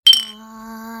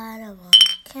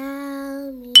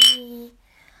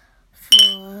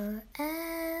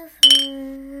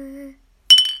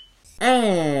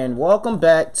and welcome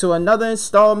back to another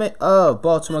installment of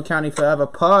Baltimore County Forever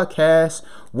Podcast.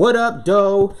 What up,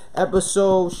 doe?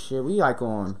 Episode, we like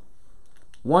on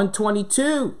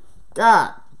 122.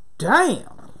 God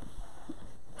damn.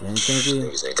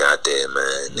 Niggas ain't got there,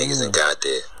 man. Niggas ain't got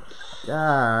there.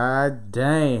 God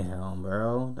damn,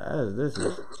 bro.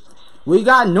 We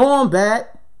got Norm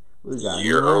back. We got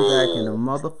Norm back in the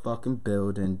motherfucking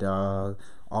building, dog.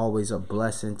 Always a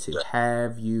blessing to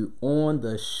have you on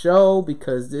the show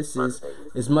because this is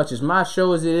as much as my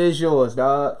show as it is yours,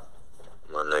 dog.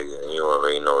 My nigga, you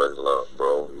already know that's love,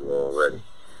 bro. You already.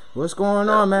 What's going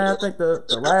on, man? I think the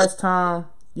last time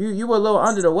you were a little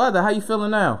under the weather. How you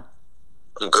feeling now?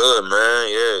 I'm good, man.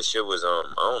 Yeah, shit was I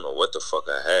don't know what the fuck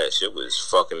I had. Shit was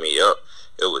fucking me up.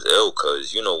 It was ill,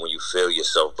 cause you know when you feel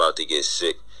yourself about to get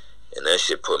sick. And that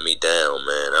shit put me down,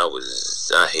 man.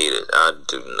 I hate it. I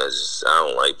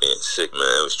don't like being sick, man.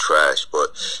 It was trash. But,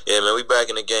 yeah, man, we back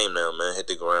in the game now, man. Hit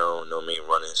the ground, know me,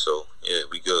 running. So, yeah,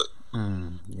 we good.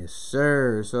 Yes,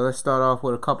 sir. So, let's start off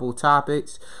with a couple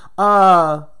topics.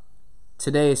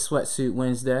 Today is Sweatsuit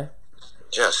Wednesday.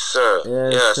 Yes, sir.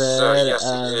 Yes, sir. Yes,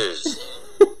 it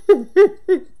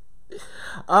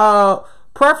is.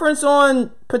 Preference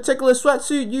on particular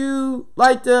sweatsuit you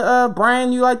like the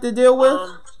brand you like to deal with?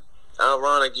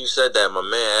 Ironic you said that. My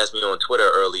man asked me on Twitter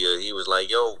earlier. He was like,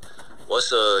 yo,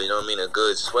 what's a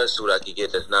good sweatsuit I could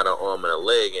get that's not an arm and a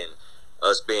leg? And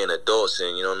us being adults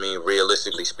and,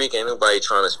 realistically speaking, ain't nobody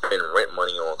trying to spend rent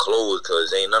money on clothes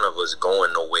because ain't none of us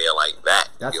going nowhere like that.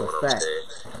 That's you know a what fact. I'm saying?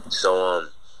 So,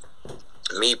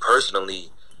 me personally,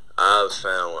 I've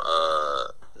found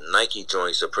Nike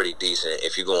joints are pretty decent.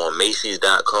 If you go on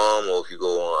Macy's.com or if you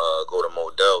go to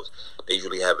Modell's, they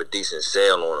usually have a decent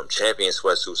sale on them. Champion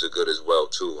sweatsuits are good as well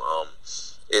too.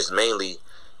 It's mainly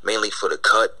for the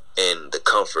cut and the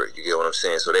comfort. You get what I'm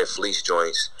saying? So their fleece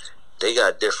joints, they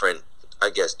got different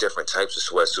types of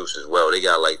sweatsuits as well. They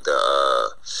got like the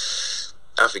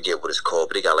I forget what it's called,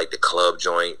 but they got like the club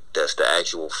joint, that's the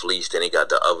actual fleece. Then they got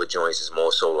the other joints, is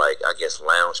more so like, I guess,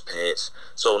 lounge pants.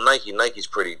 So Nike's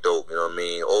pretty dope, you know what I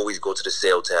mean? Always go to the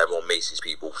sale tab on Macy's,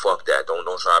 people. Fuck that. Don't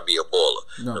try to be a baller.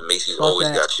 No, Macy's always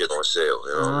got shit on sale,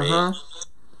 you know what I mean?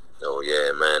 Oh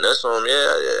yeah, man. That's Now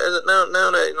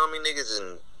that, you know what I mean, niggas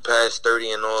in past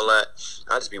 30 and all that,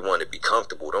 I just be wanting to be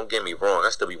comfortable. Don't get me wrong, I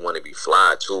still be wanting to be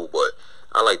fly too, but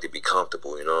I like to be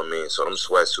comfortable, you know what I mean? So them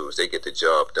sweatsuits, they get the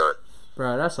job done.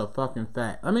 Bro, that's a fucking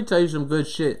fact. Let me tell you some good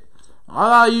shit.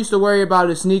 All I used to worry about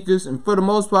is sneakers, and for the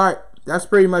most part, that's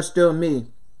pretty much still me.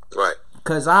 Right.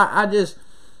 Because I just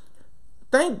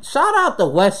shout out the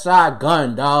West Side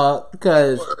Gun, dog.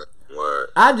 Because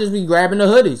I just be grabbing the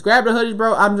hoodies. Grab the hoodies,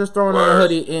 bro. I'm just throwing on a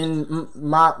hoodie in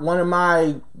one of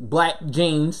my black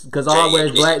jeans, because all I wear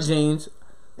is black jeans.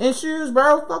 And shoes,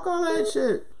 bro. Fuck all that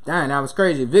shit. Dang, that was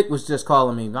crazy. Vic was just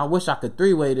calling me. I wish I could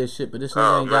three-way this shit, but this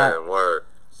nigga ain't got...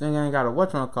 Thing ain't got a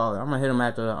whatchamacallit. I'm gonna hit him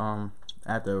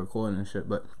after recording and shit.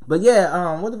 But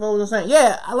yeah, what the fuck was I saying?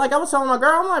 Yeah, I was telling my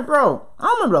girl, I'm like, bro, I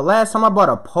don't remember the last time I bought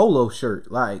a polo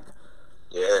shirt. Like,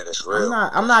 yeah, that's real.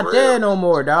 I'm not there no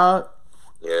more, dog.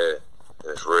 Yeah,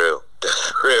 that's real.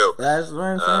 That's real. That's what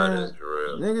I'm saying. That's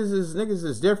real. Niggas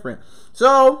is different.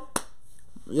 So,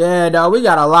 yeah, dog, we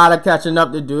got a lot of catching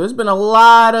up to do. It's been a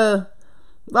lot of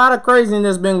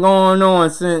craziness been going on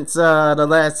since the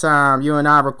last time you and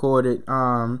I recorded.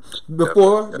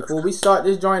 Before we start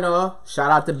this joint off,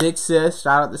 shout out to Big Sis,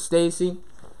 shout out to Stacy.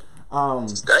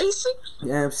 Stacy? You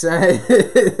know what I'm saying?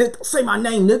 Don't say my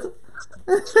name, nigga.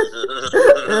 You know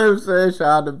what I'm saying? Shout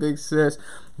out to Big Sis.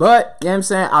 But, you know what I'm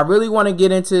saying? I really want to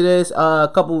get into this.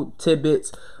 A couple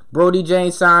tidbits. Brody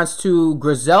James signs to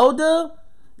Griselda.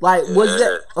 Like, was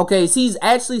that... Okay, is he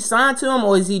actually signed to him,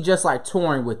 or is he just, like,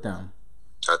 touring with them?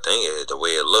 I think the way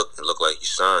it looked like he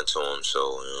signed to him. So, you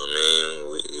know what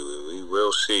I mean? We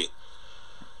will see.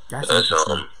 That's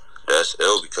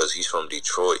ill because he's from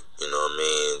Detroit. You know what I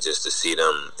mean? Just to see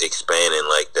them expanding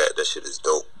like that shit is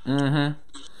dope.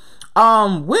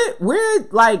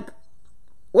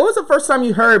 What was the first time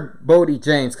you heard Brody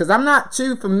James? Because I'm not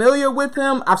too familiar with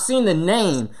him. I've seen the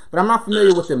name, but I'm not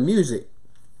familiar with the music.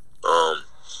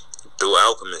 Through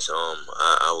Alchemist,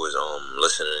 I was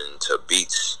listening to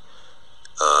beats.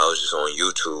 I was just on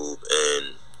YouTube,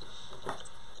 and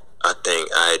I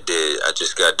think I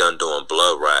just got done doing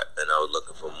blood rap, and I was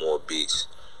looking for more beats,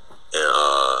 and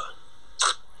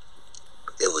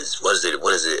it was what is it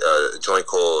a joint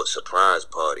called Surprise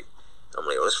Party. I'm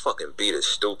like, this fucking beat is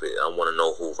stupid. I want to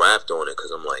know who rapped on it,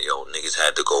 because I'm like, yo, niggas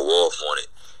had to go off on it.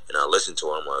 And I listened to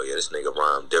it, I'm like, yeah, this nigga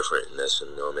rhyme different. And that's, you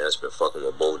know what I mean, that's been fucking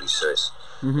with Bodie since.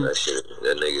 That shit,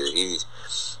 that nigga,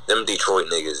 them Detroit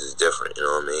niggas is different, you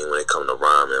know what I mean? When it come to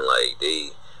rhyming, like,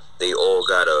 they they all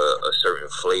got a certain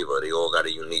flavor. They all got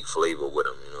a unique flavor with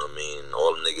them. You know what I mean?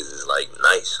 All the niggas is like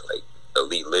nice, like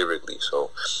elite lyrically.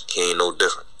 So he ain't no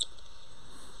different.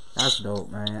 That's dope,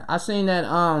 man. I seen that.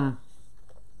 I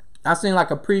seen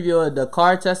like a preview of the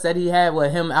car test that he had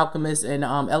with him, Alchemist, and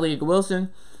Elliot Wilson,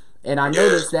 and I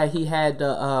noticed that he had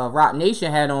the Roc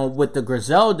Nation hat on with the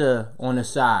Griselda on the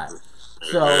side.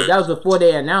 So that was before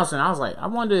they announced it. I was like, I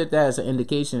wonder if that's an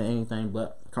indication of anything,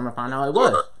 but come to find out it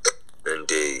was.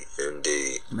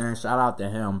 Indeed. Man, shout out to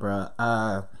him, bro.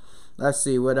 Let's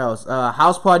see what else.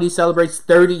 House Party celebrates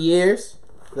 30 years.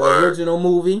 The original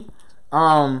movie.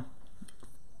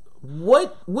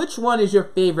 Which one is your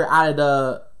favorite out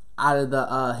of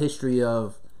the history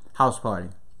of House Party?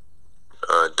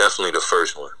 Definitely the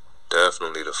first one.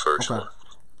 One.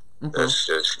 Okay. That's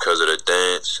just because of the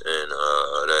dance and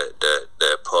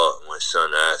that part when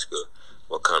Son asked her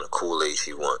what kind of Kool-Aid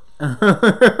she want.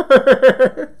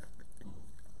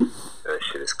 That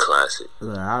shit is classic.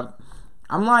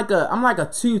 I'm like a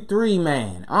 2-3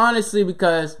 man, honestly,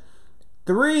 because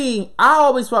 3, I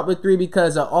always fuck with 3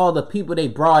 because of all the people they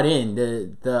brought in,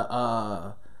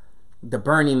 the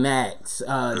Bernie Macs,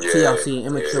 TLC,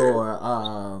 Immature,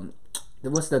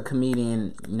 what's the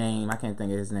comedian name? I can't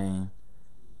think of his name.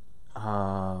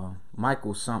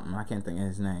 Michael something. I can't think of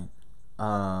his name.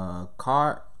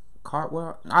 Cartwell.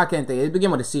 I can't think. It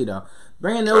begin with a C though.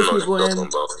 Bringing those people in,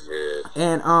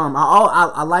 and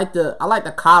I like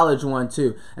the college one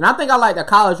too, and I think I like the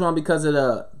college one because of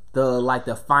the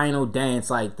final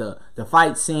dance, like the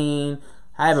fight scene,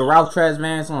 having Ralph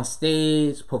Tresvant on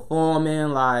stage performing,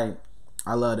 like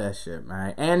I love that shit,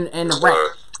 man, and the rap,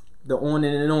 the on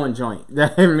and on joint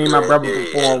that me and my brother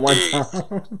performed one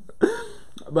time.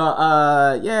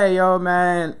 But yeah, yo,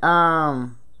 man.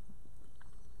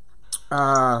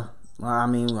 Well, I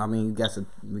mean, guess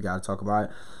we gotta talk about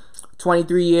it.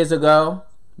 23 years ago,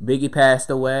 Biggie passed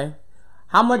away.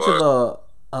 How much of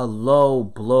a low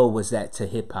blow was that to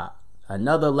hip hop?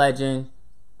 Another legend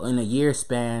in a year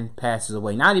span passes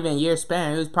away. Not even a year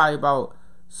span. It was probably about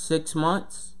 6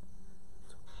 months.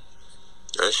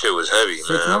 That shit was heavy,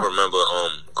 man. I remember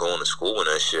going to school when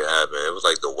that shit happened. It was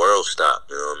like the world stopped.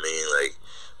 You know what I mean? Like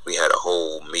we had a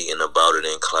whole meeting about it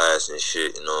in class and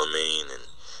shit. You know what I mean? And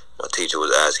my teacher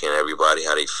was asking everybody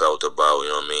how they felt about, you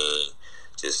know what I mean?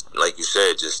 Just like you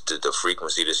said, just the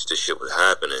frequency this shit was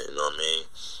happening, you know what I mean?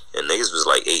 And niggas was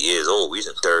like 8 years old. We was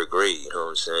in 3rd grade, you know what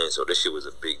I'm saying? So this shit was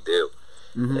a big deal.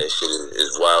 Mm-hmm. That shit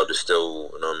is wild to still,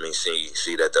 you know what I mean,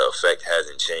 see that the effect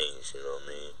hasn't changed, you know what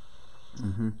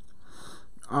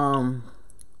I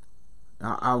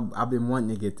mean? I've been wanting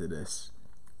to get to this.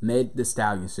 Meg Thee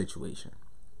Stallion situation.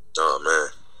 Oh,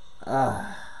 man.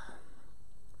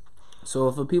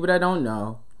 So for people that don't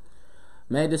know,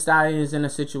 Meg Thee Stallion is in a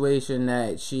situation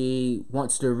that she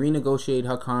wants to renegotiate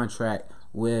her contract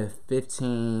with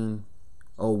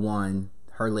 1501,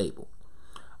 her label.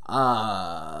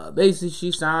 Basically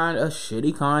she signed a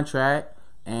shitty contract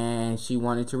and she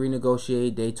wanted to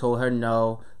renegotiate. They told her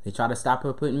no. They tried to stop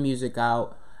her putting music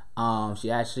out. She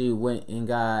actually went and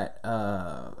got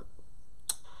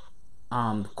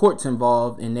courts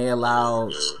involved, and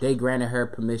they granted her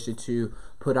permission to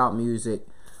put out music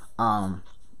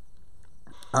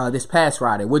this past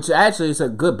Friday, which actually is a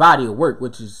good body of work,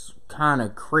 which is kind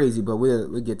of crazy, but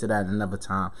we'll get to that another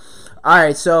time.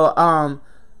 Alright, so how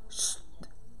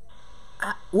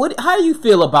do you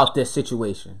feel about this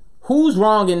situation? Who's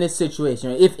wrong in this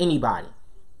situation, if anybody?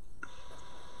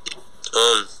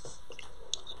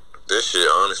 This shit,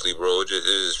 honestly, bro, it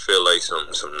just feel like some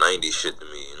 90s shit to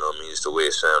me, you know what I mean? It's the way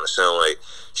it sound. It sound like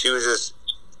she was just,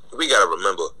 we gotta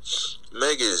remember,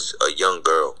 Meg is a young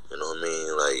girl, you know what I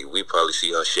mean? Like, we probably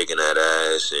see her shaking that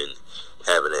ass and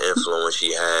having the influence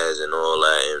she has and all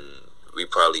that, and we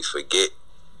probably forget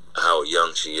how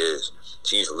young she is.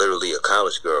 She's literally a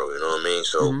college girl, you know what I mean?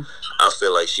 So I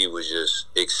feel like she was just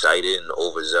excited and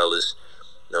overzealous,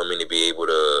 you know what I mean, to be able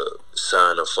to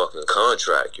sign a fucking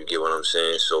contract, you get what I'm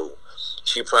saying? So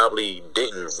she probably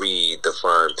didn't read the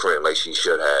fine print like she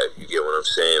should have, you get what I'm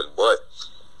saying? But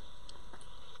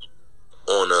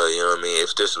on a, you know what I mean,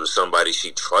 if this was somebody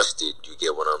she trusted, you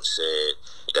get what I'm saying,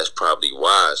 that's probably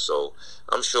why. So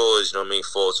I'm sure it's, you know what I mean,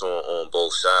 faults on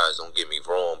both sides, don't get me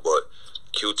wrong, but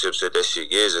Q-Tip said that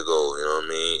shit years ago, you know what I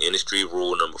mean? Industry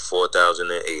rule number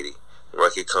 4080.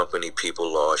 Record company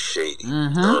people are shady. You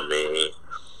know what I mean?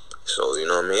 So, you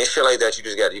know what I mean? It's shit like that you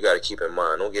got to keep in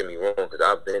mind. Don't get me wrong, because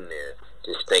I've been there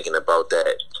just thinking about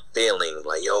that feeling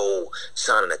like, yo,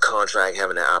 signing a contract,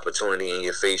 having that opportunity in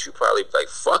your face, you probably like,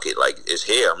 fuck it, like, it's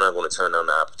here. I'm not going to turn down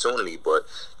the opportunity, but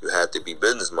you have to be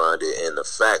business minded. And the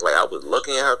fact, like, I was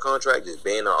looking at her contract, just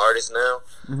being an artist now,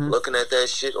 looking at that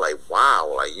shit, like,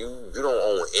 wow, like, you don't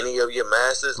own any of your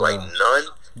masters, like, none.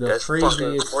 That's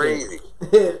fucking crazy.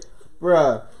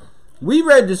 Bruh, we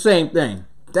read the same thing.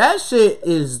 That shit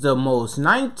is the most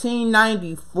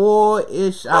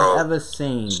 1994-ish I've ever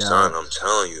seen, dog. Son, I'm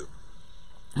telling you.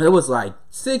 It was like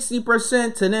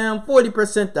 60% to them,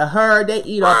 40% to her. They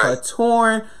eat off a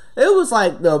torn. It was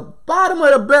like the bottom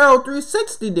of the barrel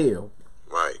 360 deal.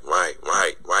 Right.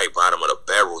 Bottom of the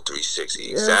barrel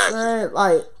 360. Exactly. Yeah,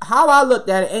 like how I looked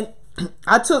at it, and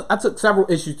I took several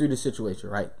issues through the situation.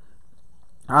 Right.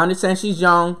 I understand she's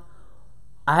young.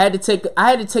 I had to take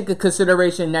a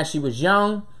consideration that she was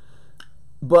young,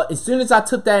 but as soon as I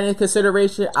took that into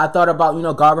consideration, I thought about,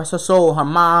 God rest her soul, her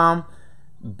mom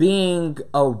being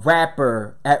a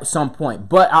rapper at some point.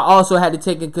 But I also had to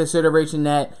take into consideration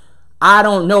that I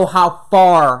don't know how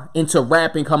far into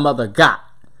rapping her mother got,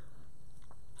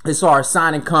 as far as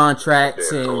signing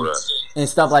contracts and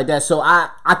stuff like that. So I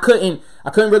couldn't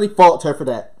really fault her for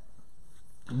that.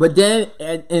 But then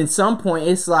at some point,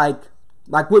 it's like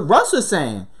what Russ was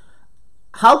saying,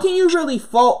 how can you really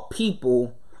fault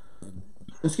people?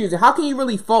 Excuse me. How can you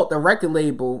really fault the record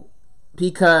label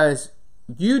because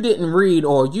you didn't read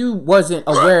or you wasn't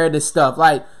aware of this stuff?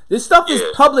 Like, this stuff is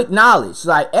public knowledge.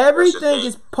 Like, everything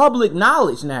is public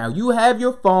knowledge now. You have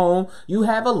your phone, you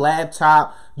have a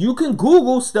laptop, you can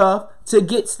Google stuff to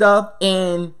get stuff,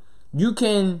 and you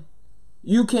can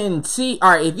see.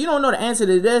 All right, if you don't know the answer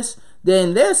to this,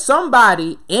 then there's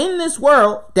somebody in this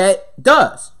world that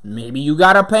does. Maybe you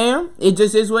gotta pay him. It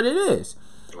just is what it is.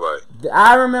 Right.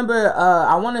 I remember,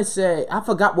 I want to say, I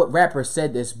forgot what rapper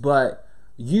said this, but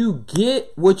you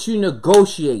get what you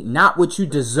negotiate, not what you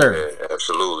deserve. Yeah,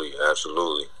 absolutely.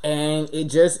 And it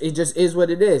just is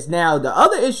what it is. Now, the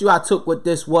other issue I took with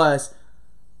this was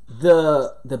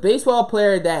the baseball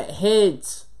player that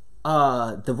heads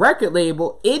the record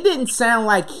label. It didn't sound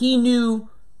like he knew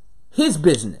his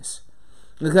business.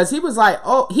 Because he was like,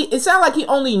 it sounded like he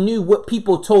only knew what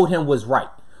people told him was right,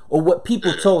 or what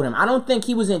people told him. I don't think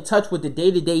he was in touch with the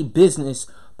day-to-day business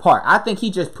part. I think he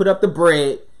just put up the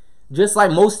bread, just like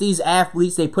most of these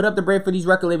athletes. They put up the bread for these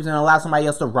record labels and allow somebody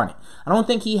else to run it. I don't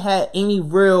think he had any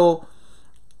real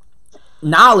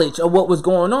knowledge of what was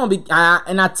going on.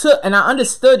 And I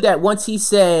understood that once he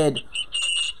said,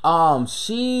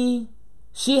 she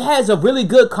has a really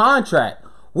good contract.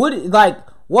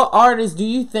 What artist do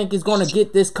you think is going to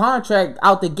get this contract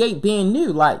out the gate being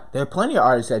new? Like, there are plenty of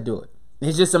artists that do it.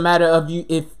 It's just a matter of you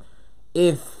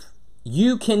if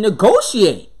you can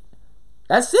negotiate.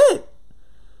 That's it.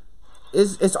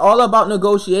 It's all about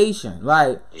negotiation.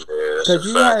 Like, because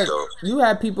you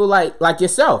have people like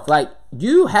yourself. Like,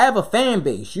 you have a fan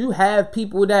base. You have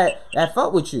people that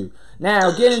fuck with you.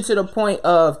 Now, getting to the point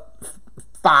of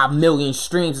 5 million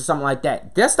streams or something like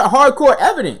that. That's the hardcore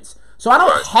evidence. So I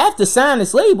don't have to sign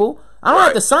this label. I don't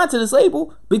have to sign to this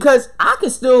label because I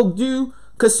can still do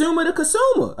consumer to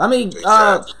consumer. I mean,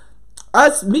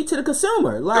 me to the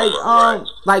consumer. Like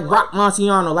Rock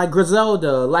Marciano, like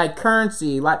Griselda, like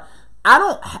Currency. Like, I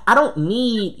don't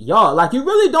need y'all. Like, you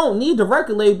really don't need the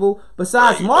record label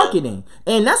besides marketing.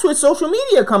 And that's what social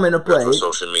media come into play. That's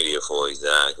what social media for,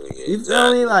 exactly. You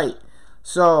feel me? Like,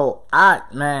 so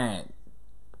the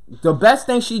best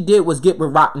thing she did was get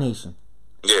with Rock Nation.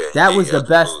 Yeah, that was the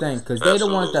best thing, because they're the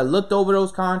ones that looked over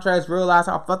those contracts, realized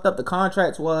how fucked up the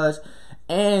contracts was,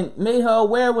 and made her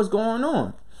aware of what's going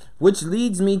on. Which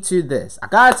leads me to this. I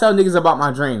gotta tell niggas about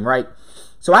my dream, right?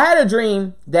 So I had a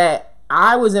dream that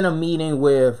I was in a meeting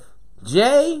with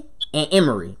Jay and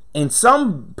Emery, and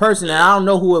some person that I don't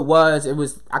know who it was.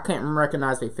 I can't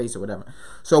recognize their face or whatever.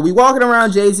 So we walking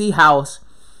around Jay-Z's house,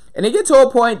 and it get to a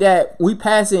point that we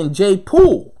pass in Jay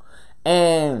pool,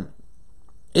 and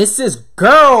it's this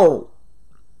girl.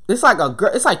 It's like a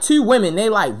girl. It's like two women. They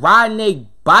like riding their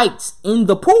bikes in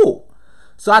the pool.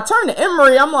 So I turned to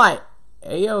Emery. I'm like,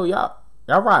 "Hey yo, y'all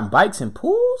riding bikes in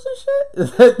pools and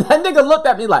shit?" That nigga looked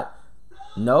at me like,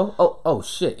 "No." Oh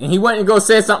shit. And he went and go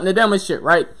say something to them and shit,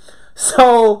 right?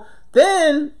 So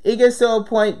then it gets to a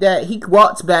point that he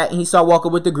walks back and he started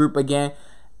walking with the group again.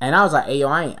 And I was like, "Hey yo,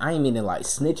 I ain't mean to like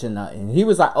snitch or nothing." He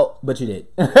was like, "Oh, but you did."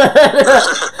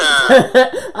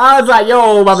 I was like,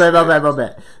 "Yo, my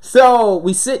bad." So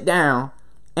we sit down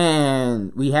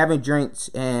and we having drinks,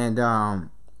 and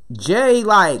Jay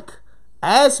like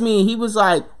asked me. He was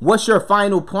like, "What's your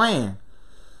final plan?"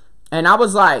 And I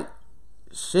was like,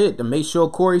 "Shit, to make sure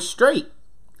Corey's straight."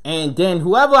 And then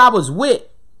whoever I was with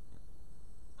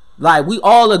Like, we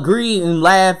all agreed and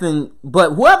laughed,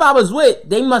 but whoever I was with,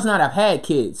 they must not have had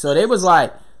kids. So they was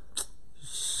like,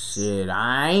 shit,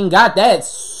 I ain't got that.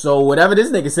 So whatever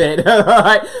this nigga said.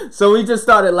 Right? So we just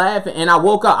started laughing, and I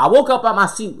woke up. I woke up out my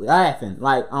seat laughing.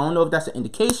 Like, I don't know if that's an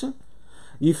indication.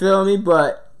 You feel me?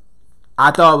 But I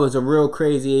thought it was a real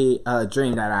crazy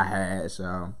dream that I had.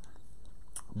 So,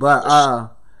 but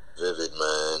vivid,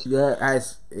 man. Yeah,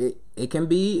 it can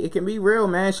be real,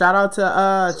 man. Shout out to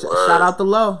shout out to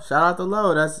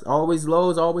Low. That's always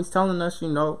Low's always telling us,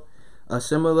 a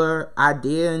similar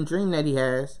idea and dream that he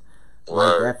has.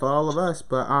 Like that for all of us.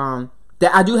 But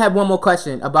I do have one more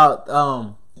question about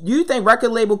do you think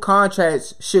record label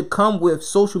contracts should come with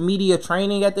social media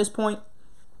training at this point?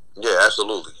 Yeah,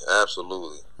 absolutely.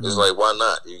 It's like, why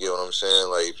not? You get what I'm saying?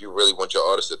 Like, if you really want your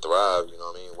artist to thrive, you know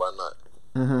what I mean? Why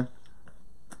not?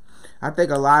 I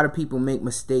think a lot of people make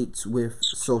mistakes with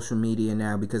social media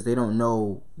now because they don't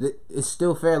know. It's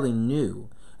still fairly new.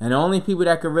 And the only people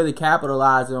that can really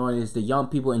capitalize on it is the young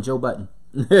people and Joe Budden.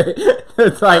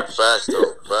 It's like facts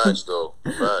though.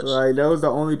 Like, those are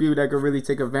the only people that can really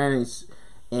take advantage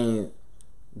and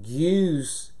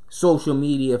use social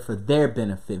media for their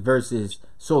benefit versus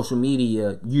social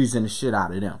media using the shit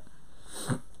out of them.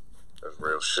 That's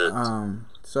real shit.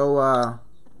 So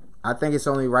I think it's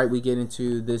only right we get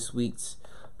into this week's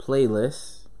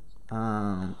playlist.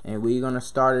 And we're gonna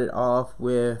start it off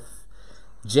with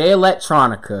Jay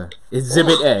Electronica,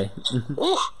 Exhibit A.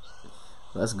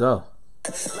 Let's go.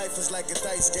 Life is like a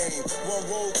dice game. One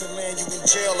roll can land you in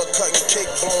jail or cutting cake,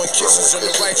 blowing kisses in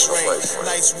the rice rain.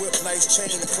 Nice whip, nice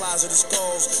chain, the closet of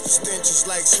skulls. The stench is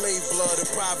like slave blood in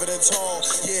Providence Hall.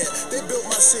 Yeah, they built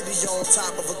my city on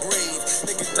top of a grave.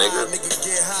 Nigga die, nigga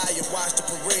get high and watch the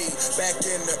parade. Back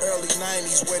in the early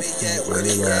 90s, where they at? Where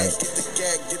they at?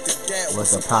 Get the gag.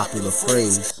 What's a popular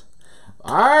phrase?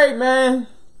 Alright, man.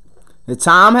 The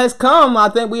time has come. I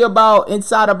think we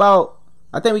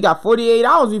I think we got 48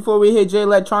 hours before we hit Jay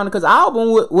Electronica's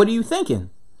album. What are you thinking?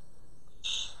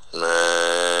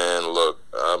 Man, look,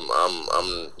 I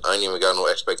ain't even got no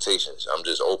expectations. I'm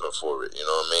just open for it. You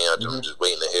know what I mean? I'm just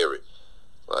waiting to hear it.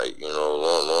 Like,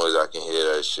 long as I can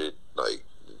hear that shit. Like,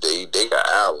 they got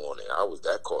Al on it.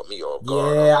 That caught me off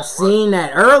guard. Yeah, I seen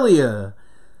that earlier.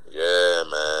 Yeah,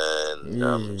 man.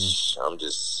 Yeah. I'm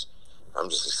just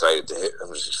excited to hear.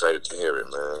 I'm just excited to hear it,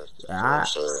 man.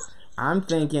 I'm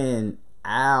thinking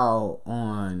Al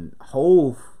on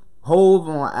Hove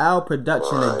on Al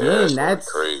production again. Yeah,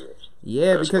 that's crazy.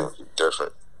 Yeah, that's because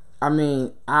different. I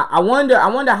mean, I wonder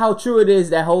how true it is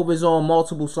that Hove is on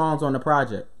multiple songs on the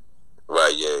project.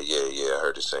 Right? Yeah. I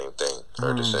heard the same thing.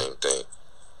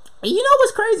 You know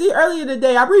what's crazy? Earlier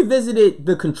today, I revisited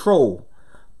the Control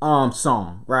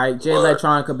song. Right, Jay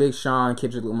Electronica, Big Sean,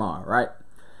 Kendrick Lamar. Right,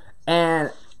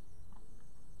 and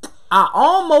I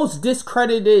almost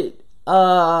discredited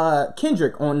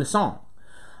Kendrick on the song,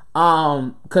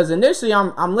 because initially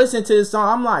I'm listening to this song,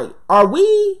 I'm like, are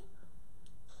we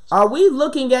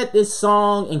looking at this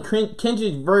song and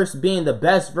Kendrick's verse being the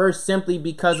best verse simply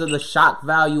because of the shock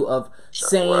value of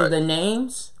saying the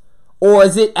names, or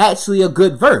is it actually a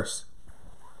good verse?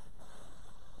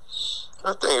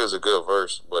 I think it was a good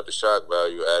verse, but the shock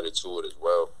value added to it as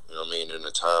well. You know what I mean, in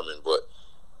the timing, but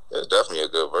it's definitely a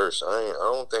good verse. I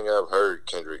don't think I've heard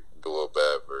Kendrick do a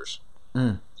bad verse.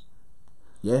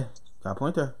 Yeah, got a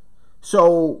point there.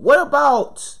 So, what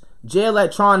about Jay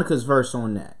Electronica's verse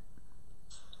on that?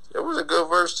 It was a good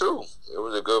verse too.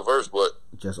 But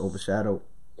just overshadowed.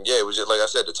 Yeah, it was just like I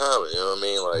said, the timing. You know what I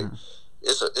mean? Like,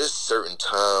 it's certain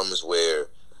times where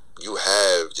you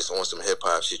have just on some hip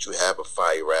hop shit, you have a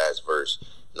fire ass verse.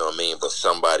 You know what I mean? But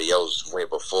somebody else went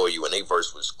before you, and their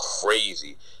verse was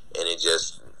crazy, and it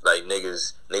just like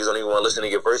niggas don't even want to listen to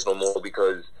your verse no more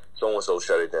because so-and-so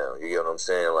shut it down. You get what I'm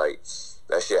saying? Like,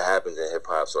 that shit happens in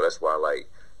hip-hop, so that's why, like,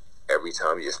 every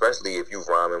time, especially if you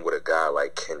rhyming with a guy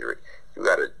like Kendrick, you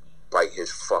gotta bite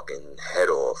his fucking head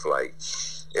off. Like,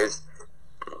 it's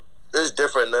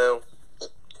different now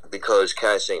because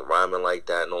cats ain't rhyming like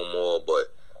that no more,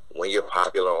 but when you're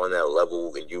popular on that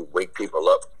level and you wake people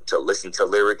up to listen to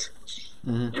lyrics,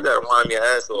 you gotta rhyme your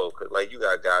ass off. Cause, like, you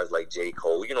got guys like J.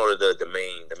 Cole, the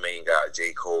main guy,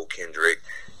 J. Cole, Kendrick.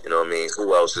 You know what I mean?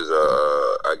 Who else is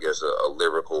I guess a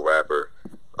lyrical rapper,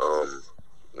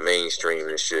 mainstream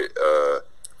and shit?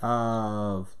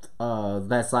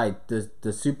 That's like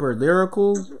the super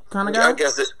lyrical kind of guy. I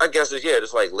guess it's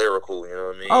it's like lyrical. You know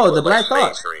what I mean? Oh, but the Black Thought.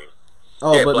 Mainstream.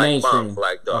 Oh, yeah, but mainstream.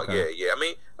 Black Thought. Okay. Yeah. I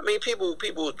mean, people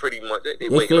pretty much they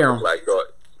wake up with Black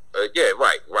Thought. Yeah,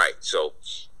 right. So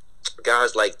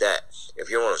guys like that,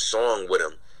 if you're on a song with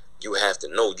them, you have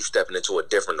to know you stepping into a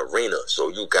different arena, so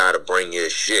you gotta bring your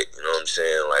shit. You know what I'm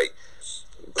saying? Like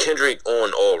Kendrick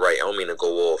on All Right. I don't mean to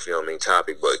go off, you know what I mean,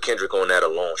 topic, but Kendrick on that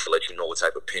alone should let you know what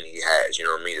type of pen he has. You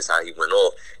know what I mean? It's how he went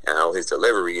off and how his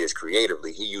delivery is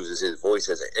creatively. He uses his voice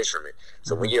as an instrument.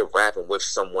 So when you're rapping with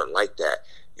someone like that,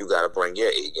 you gotta bring your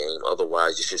A game.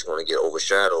 Otherwise, it's just gonna get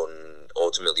overshadowed and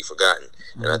ultimately forgotten.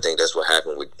 And I think that's what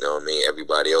happened with, you know what I mean,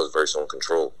 everybody else versus on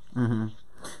Control.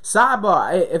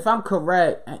 Sidebar, if I'm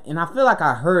correct, and I feel like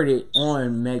I heard it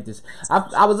on Meg Thee.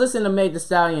 I was listening to Meg Thee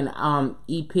Stallion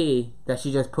EP that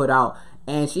she just put out,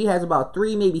 and she has about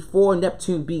 3, maybe 4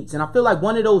 Neptune beats, and I feel like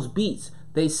one of those beats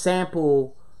they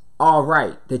sample All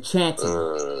Right, the chanting.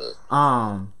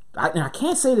 I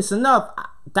can't say this enough.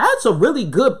 That's a really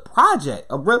good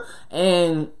project,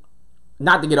 and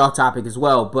not to get off topic as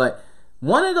well, but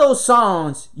one of those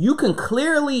songs you can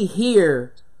clearly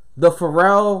hear the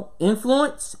Pharrell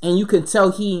influence, and you can tell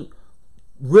he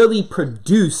really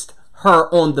produced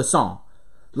her on the song,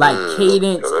 like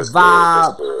cadence,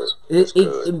 vibe.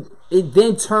 It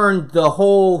then turned the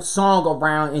whole song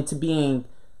around into being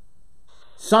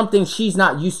something she's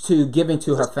not used to giving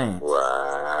to her fans.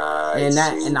 Right.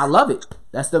 And I love it.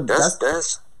 That's the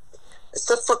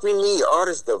fuck we need,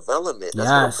 artist development. That's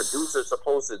what a producer's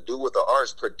supposed to do with the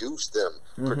artist. Produce them.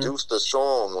 Produce the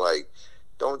song. Like,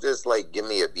 don't just like give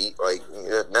me a beat. Like,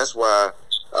 that's why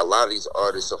a lot of these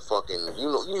artists are fucking. You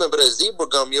remember that Zebra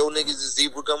Gum? Yo, niggas is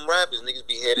Zebra Gum rappers. Niggas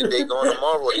be here today, gone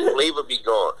tomorrow. Their flavor be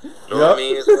gone. You know what I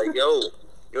mean? It's like, yo,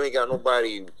 you ain't got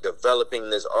nobody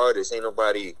developing this artist. Ain't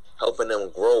nobody helping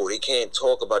them grow. They can't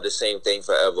talk about the same thing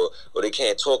forever, or they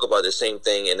can't talk about the same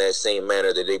thing in that same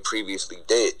manner that they previously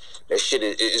did. That shit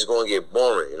is going to get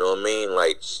boring. You know what I mean?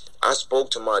 Like, I spoke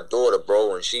to my daughter,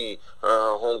 bro, and her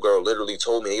homegirl literally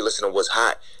told me, hey, listen to what's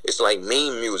hot. It's like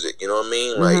meme music, you know what I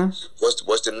mean? Like,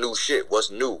 what's the new shit? What's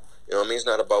new? You know what I mean? It's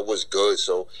not about what's good.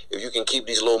 So if you can keep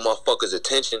these little motherfuckers'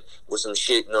 attention with some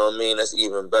shit, you know what I mean? That's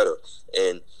even better.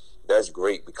 And that's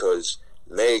great because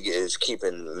Meg is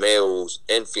keeping males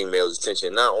and females'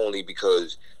 attention, not only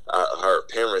because her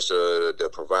appearance or the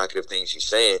provocative things she's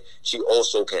saying, she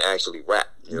also can actually rap.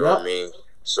 You know what I mean?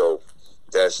 So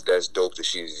that's dope that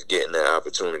she's getting that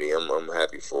opportunity. I'm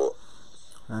happy for her.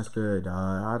 That's good,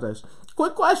 dog.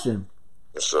 Quick question.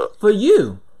 What's up? For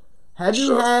you, have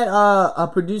you had a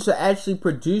producer actually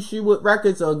produce you with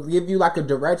records or give you like a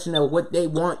direction of what they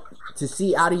want to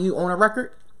see out of you on a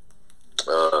record?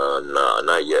 Nah,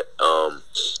 not yet.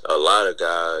 A lot of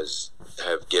guys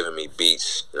have given me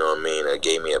beats, you know what I mean? They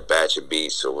gave me a batch of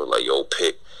beats, so we're like, yo,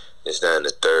 pick this, that, and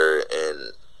the third,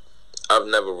 and I've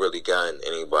never really gotten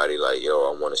anybody like,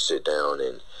 yo, I want to sit down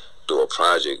and do a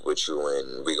project with you,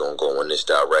 and we gonna go in this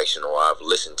direction, or I've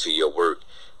listened to your work,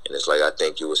 and it's like, I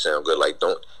think you would sound good. Like,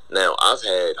 now, I've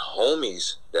had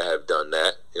homies that have done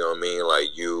that, you know what I mean?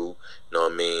 Like you know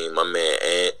what I mean? My man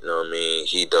Ant, you know what I mean?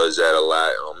 He does that a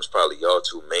lot. It's probably y'all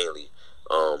two mainly.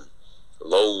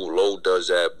 Low does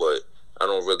that, but I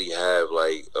don't really have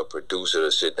like a producer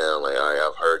to sit down like, all right,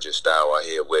 I've heard your style. I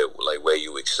hear where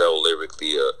you excel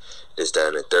lyrically, this, that,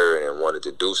 and the third, and wanted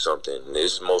to do something. And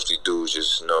it's mostly dudes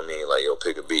just, you know what I mean, like, yo,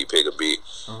 pick a beat.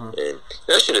 And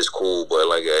that shit is cool, but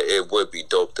like it would be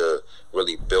dope to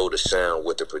really build a sound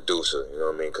with the producer, you know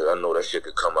what I mean? Because I know that shit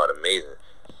could come out amazing.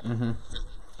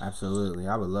 Absolutely.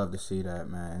 I would love to see that,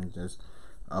 man. Just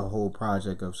a whole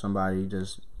project of somebody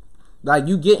just like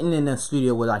you getting in the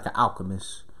studio with like an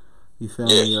alchemist. You feel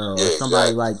me? Or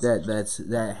somebody like that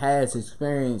that has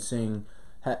experience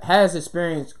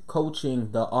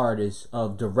coaching the artist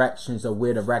of directions of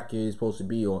where the record is supposed to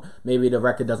be, or maybe the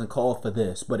record doesn't call for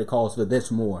this, but it calls for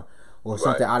this more, or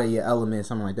something out of your element,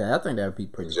 something like that. I think that would be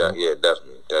pretty cool. Yeah,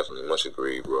 definitely. Much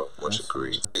agreed, bro. Much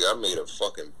agreed. I made a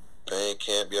fucking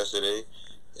Bandcamp yesterday,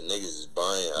 and niggas is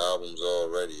buying albums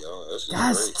already. That's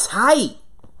great. Tight.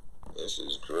 This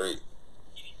is great.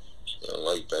 I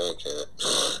like Bandcamp.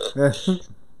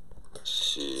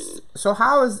 Shit. So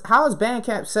how is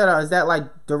Bandcamp set up? Is that like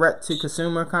direct to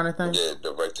consumer kind of thing? Yeah,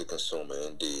 direct to consumer,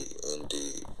 indeed.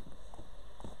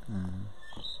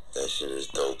 That shit is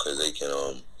dope because they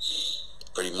can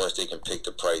pretty much they can pick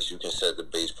the price. You can set the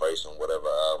base price on whatever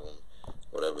album,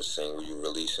 whatever single you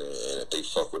releasing, and if they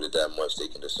fuck with it that much, they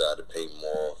can decide to pay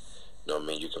more. You know what I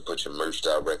mean? You can put your merch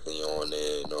directly on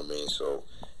there. You know what I mean? So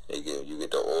you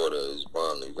get the order, it's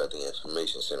bonded. You got the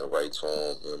information, send it right to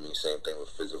them. You know what I mean? Same thing with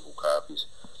physical copies.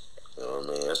 You know what I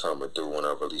mean? That's how I'm gonna do when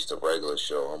I release the regular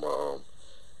show. I'm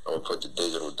gonna put the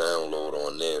digital download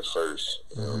on there first.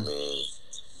 You know what I mean?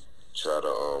 Try to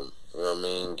you know what I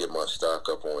mean? Get my stock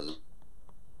up on.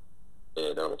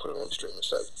 Yeah, then I'm gonna put it on the streaming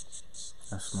site.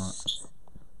 That's smart.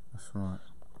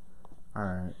 All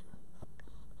right.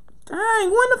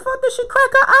 Dang, when the fuck did she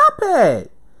crack her iPad?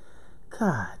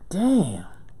 God damn.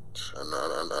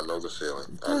 I know the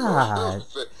feeling. God.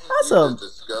 That's you just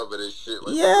discovered this shit.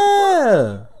 Like,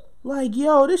 yeah. Like,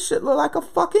 yo, this shit look like a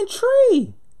fucking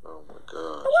tree. Oh my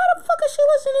god. Why the fuck is she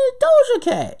listening to Doja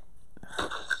Cat?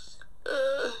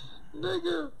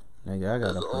 Nigga, I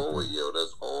gotta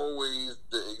that's always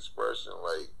the expression.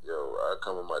 Like, yo, I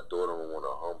come with my daughter and want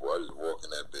to humble. I just walk in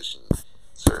that bitch and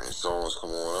certain songs come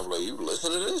on. I'm like, you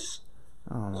listen to this?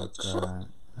 Oh my god.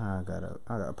 I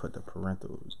gotta put the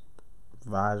parental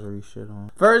advisory shit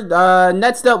on. First,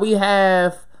 next up we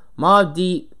have Mobb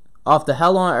Deep off the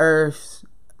Hell on Earth.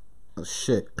 Oh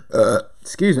shit.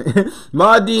 Excuse me.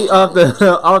 Mobb Deep off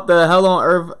the Hell on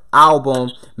Earth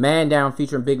album, Man Down,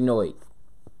 featuring Big Noise.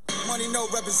 Money no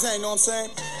represent, you know what I'm saying?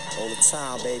 All the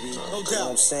time, baby. No doubt. You know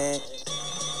what I'm saying?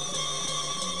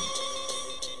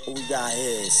 What we got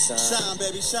here, son? Shine,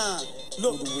 baby, shine.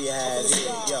 Look, who do we have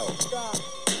here? Yo.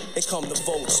 Here come the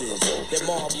vultures. That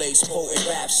mob lace potent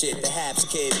rap shit. The Habs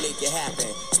kid make it happen.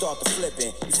 Start the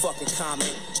flipping. You fucking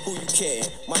comment. Who you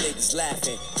kidding? My niggas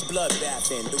laughing. Blood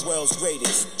bathing. The world's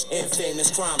greatest.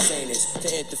 Infamous crime sceners. To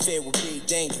interfere would be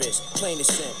dangerous. Plain and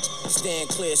simple.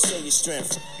 Stand clear, say your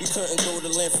strength. You couldn't go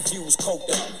to length if you was coked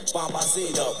up.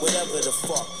 Bombazed up. Whatever the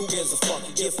fuck. Who gives a fuck?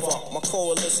 You get fucked. My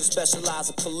coalition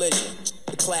specialize in collision.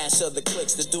 The clash of the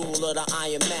clicks. The duel of the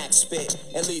Iron Max spit.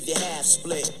 And leave your half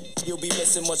split. You'll be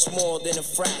missing much more than a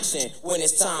fraction when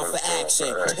it's time for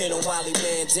action. Hit a Wally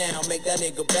man down, make that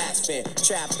nigga backspin.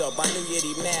 Trapped up by New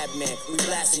Yiddy madman, we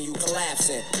blasting you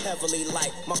collapsing. Heavily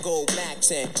like my gold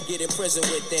maxing. Get in prison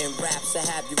with them raps to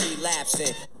have you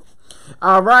relapsing.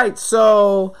 Alright,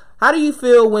 so how do you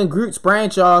feel when groups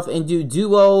branch off and do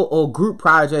duo or group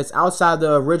projects outside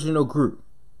the original group?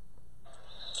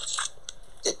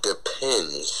 It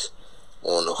depends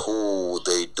on who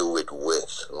they do it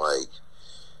with. Like,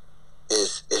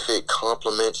 if it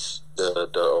complements the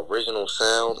original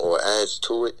sound or adds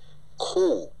to it,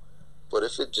 cool. But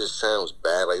if it just sounds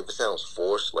bad, like if it sounds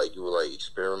forced, like you were like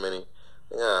experimenting,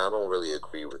 yeah, I don't really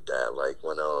agree with that. Like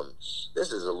when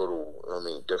this is a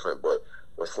little, different, but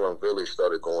when Slum Village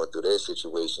started going through their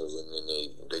situations and then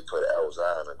they put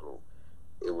Elzhi in a group,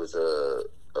 it was a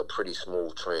pretty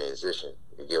smooth transition.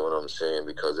 You get what I'm saying?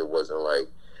 Because it wasn't like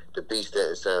the beats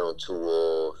didn't sound too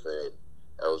off and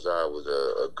Elzhi was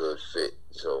a good fit.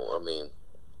 So,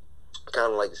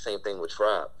 kind of like the same thing with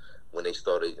Tribe when they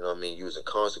started, using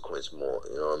Consequence more,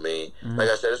 you know what I mean? Mm-hmm. Like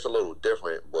I said, it's a little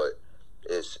different, but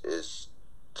it's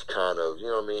kind of,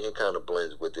 it kind of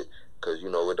blends with it because,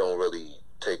 it don't really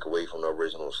take away from the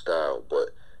original style.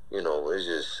 But, it's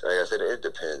just, like I said, it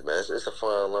depends, man. It's a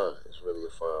fine line. It's really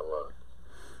a fine line.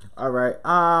 All right.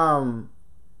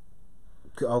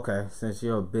 Okay, since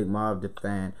you're a big Mobb Deep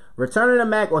fan, Return of the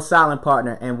Mac or Silent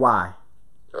Partner, and why?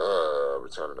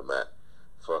 Return of the Mac.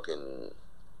 Fucking.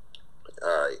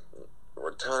 Alright.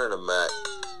 Return of the Mac.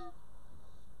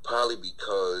 Probably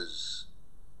because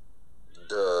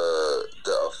the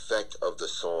effect of the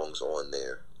songs on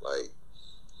there. Like,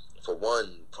 for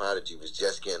one, Prodigy was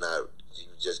just getting out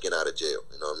of jail.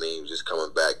 You know what I mean? He was just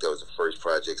coming back. That was the first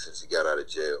project since he got out of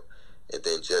jail. And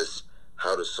then just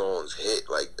how the songs hit,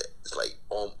 like that. It's like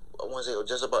I want to say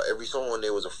just about every song on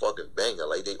there was a fucking banger.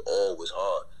 Like they all was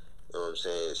hard. You know what I'm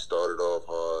saying? It started off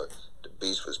hard. The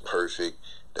beats was perfect.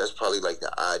 That's probably like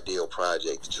the ideal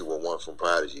project that you would want from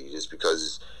Prodigy, just because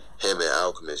it's him and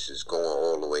Alchemist is going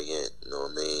all the way in. You know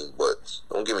what I mean? But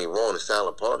don't get me wrong, the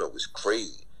Silent Partner was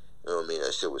crazy. You know what I mean?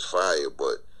 That shit was fire.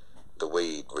 But the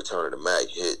way Return of the Mac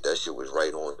hit, that shit was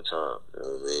right on the time. You know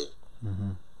what I mean?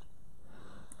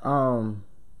 Mm-hmm.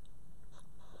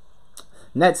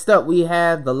 Next up, we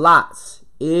have The Lots.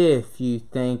 If you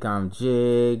think I'm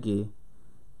jiggy.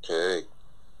 Okay.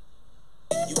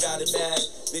 You got it bad.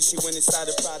 Then she went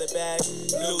inside a Prada bag.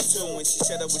 Blue too when she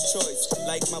said I was choice.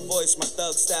 Like my voice, my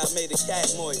thug style made a cat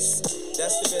moist.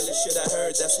 That's the village shit I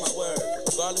heard, that's my word.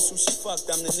 Regardless who she fucked,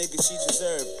 I'm the nigga she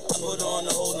deserved. I put her on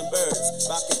the holding birds,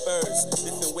 rocking birds.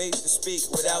 Different ways to speak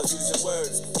without using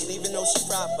words. And even though she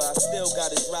proper, I still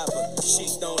got his rapper.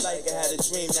 She don't like her, had a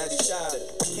dream that he shot her.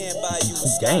 Can't buy you a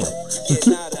damn. You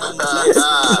get nada. I'm a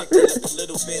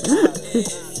little bit louder. If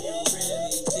you really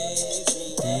dig me,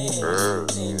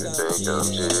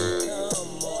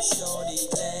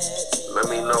 let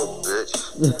me know, bitch.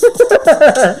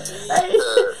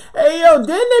 hey, yo,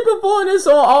 didn't they perform this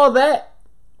on All That?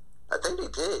 I think they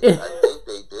did.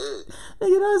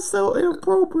 Nigga, that's so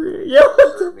inappropriate. Yo,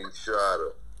 he shot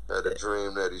her. Had a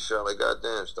dream that he shot. Like,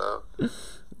 goddamn, Style.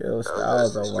 Yo,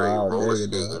 Styles a wild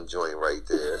nigga. Joint right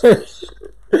there.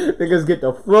 Niggas get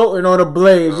the floating on the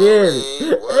blade,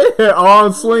 yeah.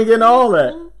 Arm swinging, all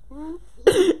that.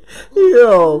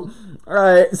 Yo.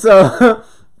 Alright, so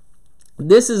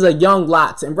this is a Young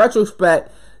Lox. In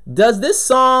retrospect, does this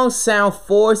song sound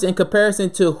forced in comparison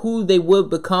to who they would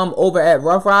become over at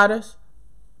Rough Riders?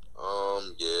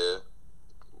 Yeah.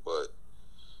 But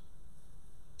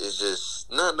it's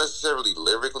just not necessarily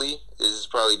lyrically. It's just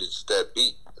probably just that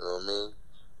beat. You know what I mean?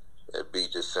 That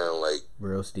beat just sound like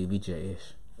real Stevie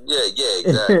J-ish. Yeah,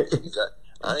 exactly.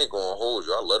 I ain't gonna hold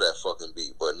you. I love that fucking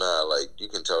beat, but nah, like you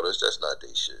can tell that's not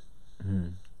their shit.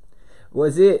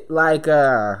 Was it like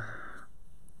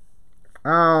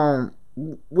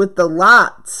with the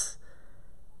Lox?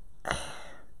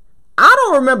 I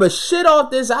don't remember shit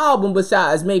off this album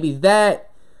besides maybe that,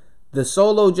 the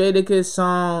solo Jadakiss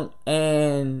song,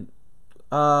 and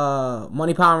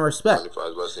Money, Power, and Respect. I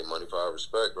was about to say Money, Power,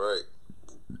 Respect, right?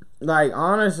 Like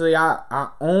honestly,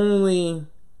 I only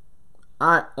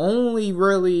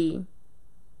really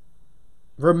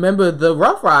remember the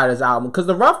Rough Riders album because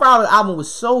the Rough Riders album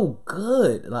was so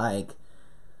good. Like,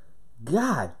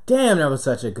 god damn, that was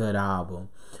such a good album.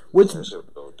 Which shit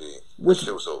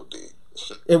was OD.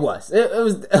 It was. It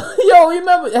was. Yo, you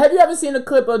remember? Have you ever seen a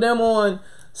clip of them on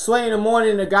Sway in the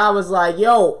Morning? The guy was like,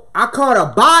 "Yo, I caught a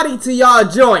body to y'all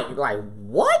joint." Like,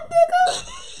 what, nigga?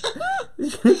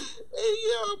 Hey,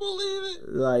 yeah, I believe it.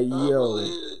 Like, yo.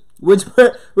 Which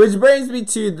brings me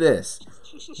to this.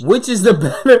 Which is the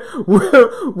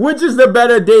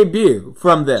better debut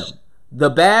from them? The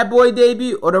Bad Boy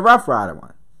debut or the Rough Rider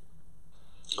one?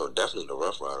 Oh, definitely the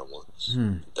Rough Rider one.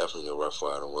 Definitely the Rough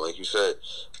Rider one. Like you said,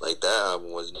 like that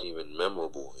album wasn't even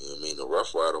memorable. You know what I mean? The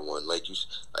Rough Rider one, like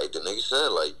the nigga said,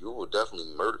 like you will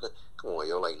definitely murder. Come on,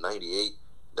 yo, like 98.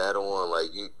 That on,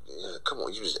 like you. Yeah, come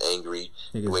on, you just angry.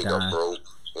 You wake up broke.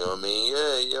 You know what I mean?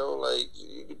 Yeah, yo, like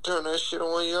you can turn that shit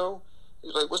on, yo.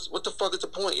 He's like, what the fuck is the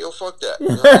point? Yo, fuck that. You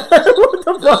know what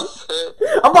the fuck?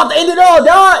 I'm about to end it all,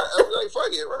 dog. I'm like, fuck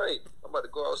it, right? I'm about to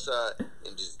go outside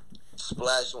and just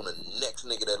splash on the next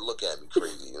nigga that look at me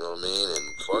crazy. You know what I mean?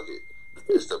 And fuck it.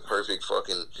 It's the perfect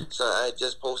fucking. So I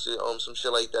just posted some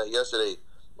shit like that yesterday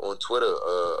on Twitter.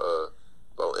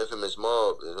 About Infamous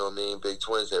Mob. You know what I mean? Big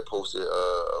Twins had posted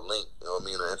a link. You know what I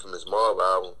mean? An Infamous Mob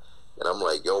album, and I'm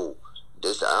like, yo.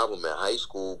 This album in high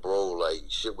school, bro, like,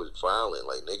 shit was violent.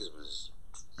 Like, niggas was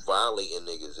violating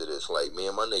niggas. It is like, me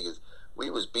and my niggas,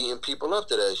 we was beating people up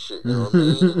to that shit. You know what I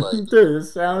mean? Like, dude,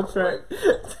 soundtrack.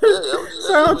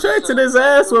 Soundtrack to this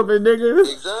ass whooping, nigga.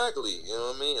 Exactly. You know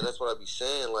what I mean? And that's what I be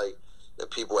saying. Like,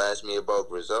 that people ask me about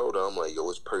Griselda, I'm like, yo,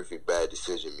 it's perfect bad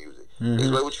decision music.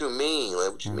 He's like, what you mean?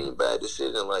 Like, what you mean bad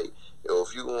decision? Like, yo,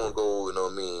 if you gonna go, you know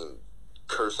what I mean,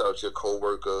 curse out your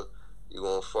coworker, you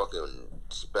gonna fucking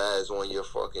spaz on your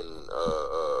fucking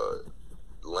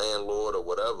landlord or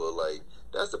whatever, like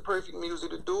that's the perfect music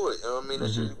to do it. You know what I mean?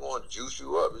 That shit's gonna juice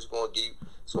you up. It's gonna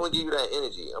give you that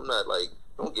energy. I'm not like,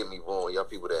 don't get me wrong, y'all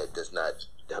people that's not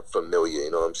that familiar,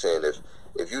 you know what I'm saying?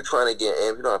 If you trying to get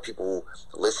amped, you know how people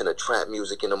listen to trap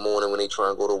music in the morning when they try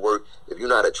and go to work. If you're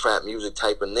not a trap music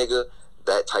type of nigga,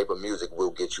 that type of music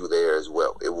will get you there as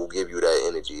well. It will give you that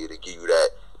energy. It'll give you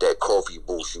that coffee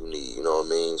boost you need. You know what I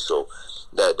mean? So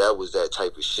that was that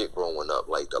type of shit growing up.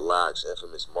 Like the Lox,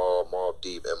 Infamous Mob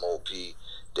Deep, M.O.P.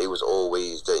 They was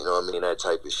always that. You know what I mean? That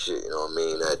type of shit. You know what I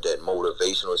mean? That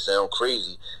motivational. It sound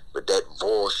crazy, but that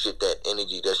raw shit, that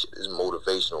energy, that shit is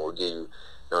motivational. Will give you.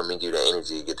 You know what I mean? Give you that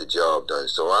energy to get the job done.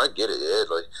 So I get it. Yeah,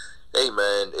 like, hey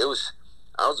man,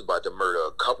 I was about to murder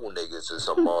a couple niggas in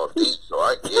some Mob Deep, so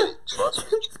I get it.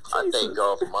 Trust me. I thank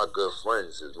God for my good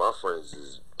friends. Cause my friends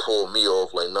is pull me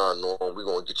off like, nah, no, we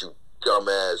gonna get you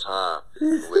dumbass high.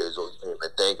 Whereas even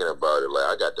thinking about it, like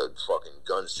I got the fucking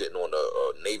gun sitting on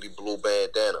a navy blue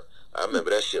bandana. I remember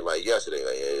that shit like yesterday.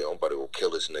 Like, hey, I'm about to go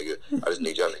kill this nigga. I just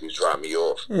need y'all niggas to drop me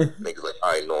off. Niggas like,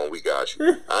 all right, no, we got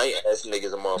you. I ain't asking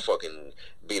niggas a motherfucking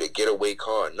be the getaway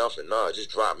car or nothing. Nah, just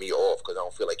drop me off because I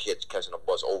don't feel like catching a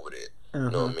bus over there. You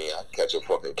know what I mean? I catch a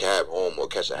fucking cab home or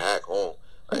catch a hack home.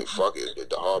 Like, fuck it, get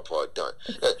the hard part done.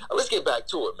 Let's get back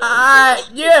to it, man.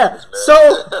 Yeah.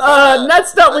 So,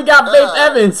 next up, we got Faith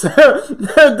Evans.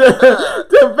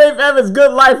 the Faith Evans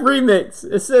Good Life remix.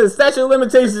 It says, statute of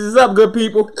limitations is up, good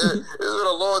people. It's been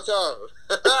a long time.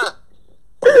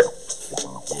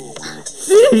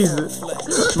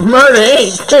 Jesus. Murder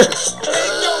Inc.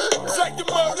 Like the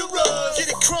murderers, get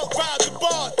it crunk by the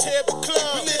bar, tear the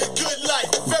club. We live a good life,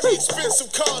 very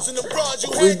expensive cars in the broad.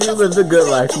 We do live the good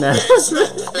life now. Man,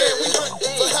 we hunt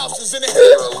for houses in the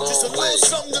head, just a little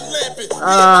something to lamp it.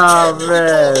 Oh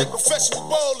man. Professional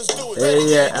ballers do it.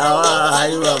 Yeah. How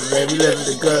you love, man? We live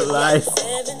the good life.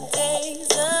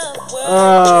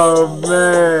 Oh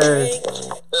man.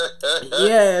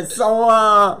 Yeah. So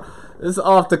This is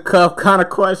off the cuff kind of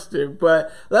question,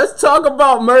 but let's talk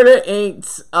about Murder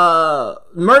Inc.'s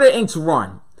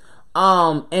run.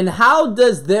 And how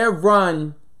does their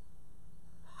run?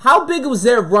 How big was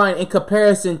their run in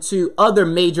comparison to other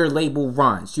major label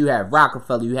runs? You have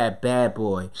Rockefeller, you have Bad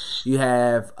Boy, you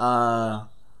have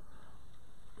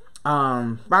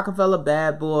Rockefeller,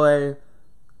 Bad Boy.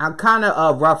 I'm kind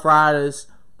of Rough Riders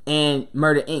and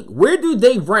Murder Inc. Where do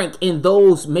they rank in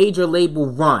those major label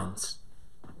runs?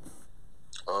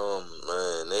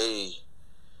 Man,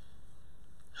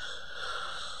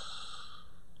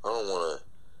 I don't want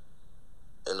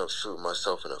to end up shooting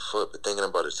myself in the foot, but thinking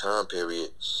about the time period,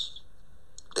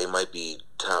 they might be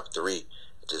top 3.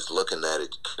 Just looking at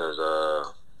it, because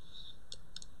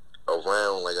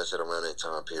around, like I said, around that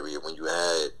time period when you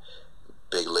had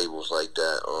big labels like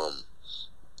that,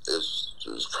 it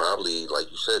was probably,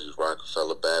 like you said, just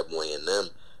Rockefeller, Bad Boy, and them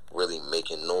really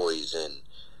making noise and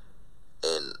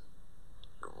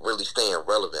really staying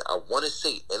relevant. I want to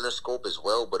say Interscope as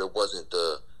well, but it wasn't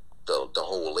the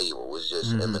whole label. It was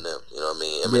just Eminem. You know what I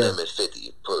mean? Eminem and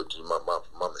 50.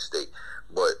 My mistake.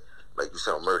 But like you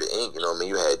said, Murder Inc. You know what I mean?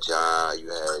 You had Ja, you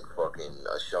had fucking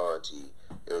Ashanti.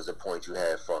 There was a point you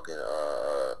had fucking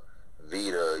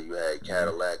Vita. You had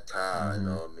Cadillac Ty. You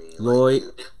know what I mean? Lloyd.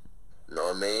 Like, you know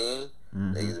what I mean?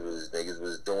 Niggas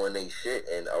was doing they shit,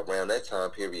 and around that time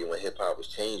period when hip hop was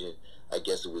changing, I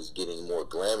guess it was getting more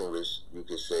glamorous. You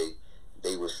could say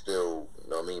they were still, you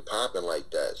know what I mean, popping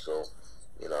like that. So,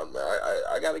 you know,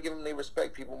 I gotta give them their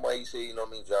respect. People might say, you know what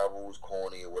I mean, Ja Rule's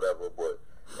corny or whatever, but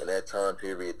in that time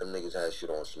period, them niggas had shit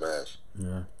on smash.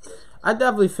 Yeah, I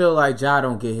definitely feel like Ja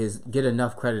don't get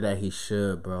enough credit that he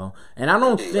should, bro. And I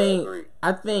don't think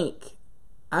I think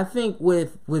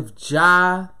with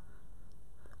Ja,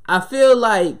 I feel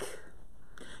like,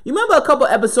 you remember a couple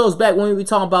episodes back when we were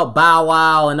talking about Bow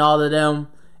Wow and all of them,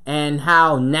 and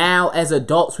how now as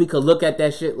adults we could look at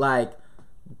that shit like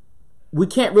we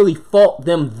can't really fault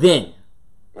them then.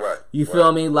 Right. You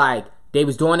feel me? Like, they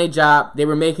was doing their job. They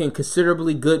were making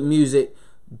considerably good music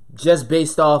just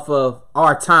based off of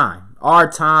our time. Our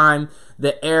time,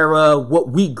 the era, what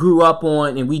we grew up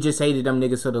on, and we just hated them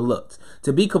niggas for the looks.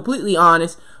 To be completely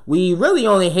honest, we really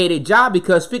only hated Ja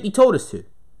because 50 told us to.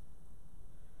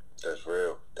 That's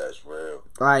real. That's real.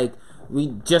 Like, we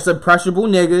just impressionable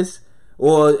niggas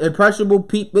or impressionable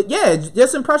people. Yeah,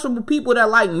 just impressionable people that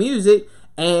like music,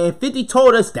 and 50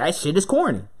 told us that shit is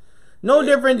corny. No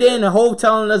different than the whole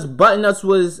telling us button-ups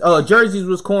was, jerseys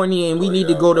was corny and we need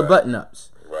to go to button-ups.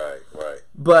 Right.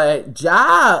 But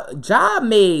Ja held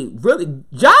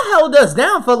us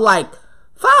down for like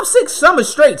 5-6 summer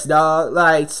straights, dog.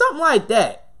 Like, something like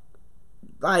that.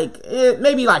 Like,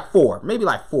 maybe like 4.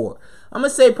 I'm gonna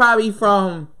say probably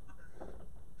from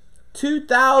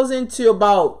 2000 to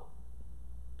about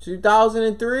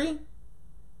 2003.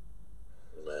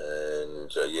 Man,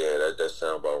 yeah, that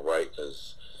sounds about right,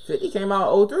 because 50 came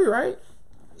out 03, right?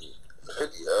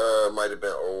 50 might have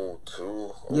been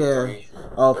 02, 03. Yeah.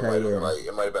 Okay,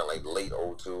 It might have been like late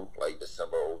 02, like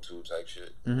December 02 type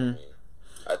shit. I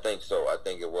think so. I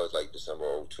think it was like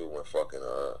December 02 when fucking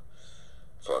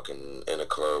In the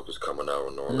Club was coming out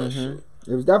and all that shit.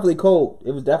 It was definitely cold.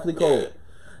 Yeah.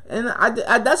 And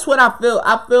I that's what I feel.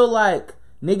 I feel like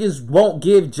niggas won't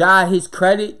give Ja his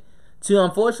credit till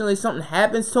unfortunately something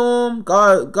happens to him.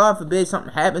 God forbid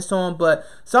something happens to him, but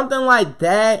something like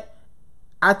that,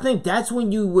 I think that's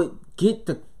when you would get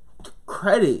the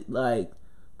credit. Like,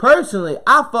 personally,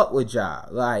 I fuck with Ja.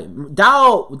 Like,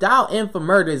 Dial M for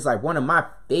Murder is like one of my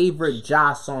favorite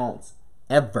Ja songs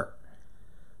ever.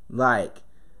 Like,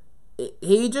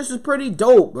 he just is pretty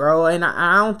dope, bro. And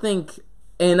I don't think,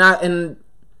 and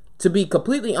to be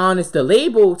completely honest, the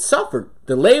label suffered.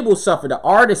 The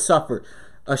artist suffered.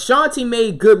 Ashanti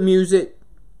made good music.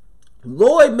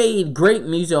 Lloyd made great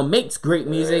music, or makes great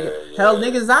music. Yeah. Hell,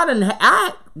 niggas,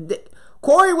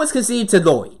 Corey was conceived to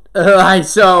Lloyd. Like,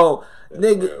 so,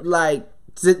 nigga, like,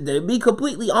 to be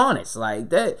completely honest, like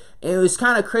that, it was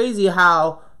kind of crazy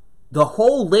how the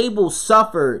whole label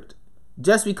suffered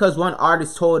just because one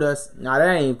artist told us, nah,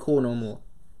 that ain't cool no more.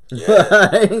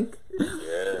 Yeah.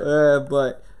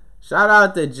 But shout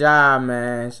out to Ja,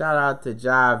 man. Shout out to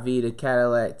Ja, V, the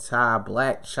Cadillac Ty,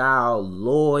 Black Child,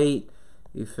 Lloyd.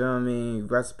 You feel me?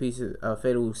 Rest in peace,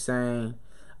 Fatal Hussein.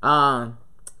 But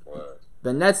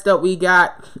next up we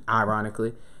got,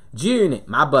 ironically, G-Unit,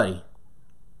 my buddy.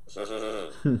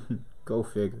 Go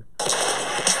figure.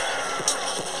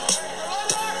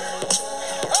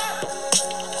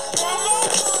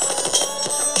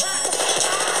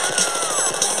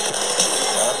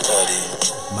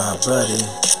 My buddy,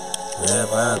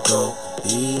 wherever I go,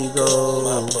 he goes.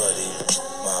 My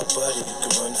buddy, you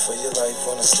can run for your life,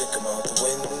 wanna stick 'em out the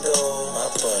window. My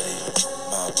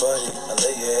buddy, I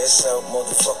lay your ass out,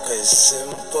 motherfucker, it's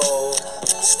simple.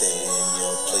 Stay in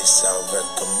your place, I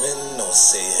recommend. Or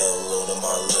say hello to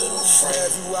my little friend.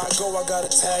 Everywhere I go, I gotta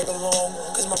tag along.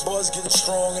 Cause my boys getting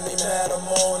strong and they mad I'm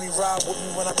on. They ride with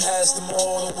me when I pass them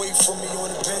all. Away from me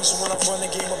on the bench when I run the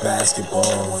game of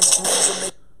basketball.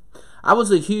 I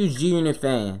was a huge G-Unit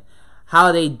fan.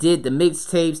 How they did the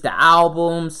mixtapes, the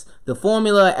albums, the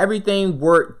formula, everything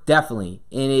worked definitely.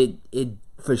 And it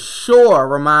for sure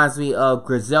reminds me of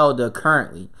Griselda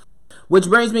currently. Which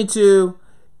brings me to,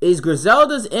 is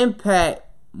Griselda's impact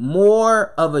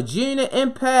more of a G-Unit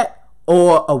impact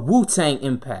or a Wu-Tang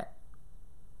impact?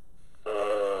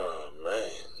 Man,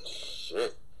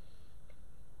 shit.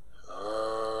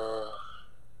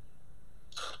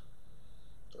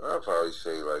 I'd probably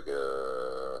say like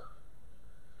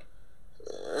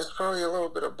it's probably a little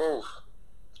bit of both.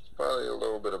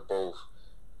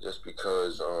 Just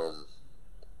because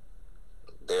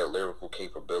their lyrical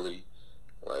capability,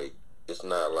 like, it's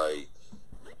not like,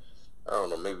 I don't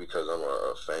know, maybe because I'm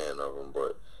a fan of them,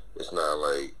 but it's not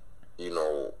like, you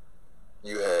know,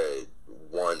 you had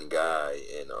one guy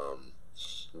in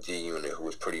G-Unit who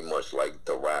was pretty much like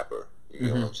the rapper. You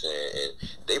know what I'm saying? And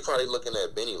they probably looking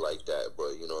at Benny like that,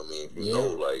 but you know what I mean? If you know,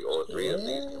 like, all three of them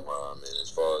niggas can rhyme, and as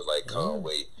far as like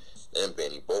Conway and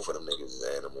Benny, both of them niggas is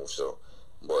animals. So,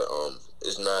 but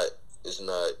it's not.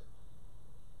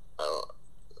 I don't.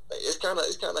 Like,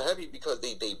 it's kind of heavy because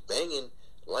they banging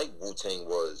like Wu-Tang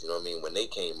was. You know what I mean? When they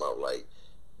came out, like,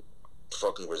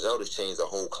 fucking Griselda changed the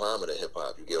whole climate of hip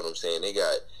hop. You get what I'm saying? They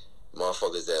got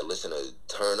motherfuckers that listen to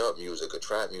turn up music or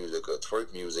trap music or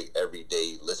twerk music every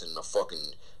day, listening to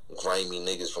fucking grimy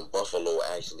niggas from Buffalo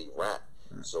actually rap.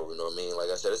 So, you know what I mean? Like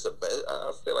I said,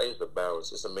 I feel like it's a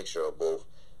balance. It's a mixture of both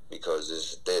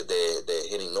because they're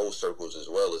hitting those circles as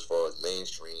well as far as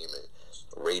mainstream and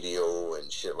radio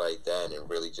and shit like that, and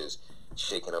really just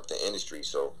shaking up the industry.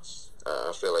 So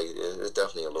I feel like it's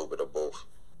definitely a little bit of both.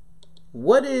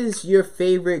 What is your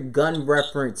favorite gun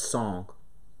reference song?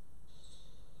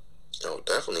 Oh,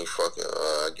 definitely fucking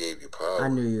I Gave You Power. I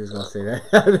knew you was gonna say that.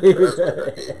 I Gave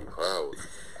You Power.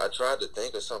 I tried to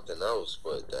think of something else,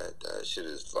 but that shit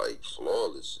is like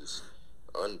flawless. It's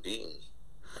unbeaten.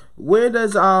 Where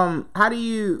does how do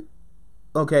you?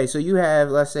 Okay, so you have,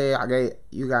 let's say I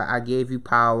Gave You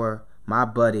Power, My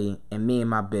Buddy, and Me and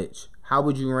My Bitch. How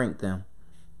would you rank them?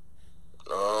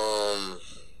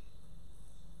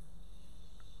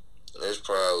 It's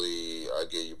probably I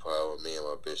Gave You Power, Me and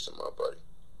My Bitch, and My Buddy.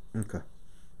 Okay,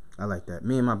 I like that.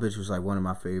 Me and My Bitch was like one of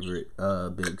my favorite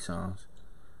big songs.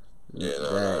 Yeah,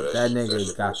 that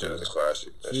nigga got that. That's a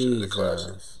classic. That shit is a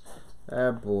classic.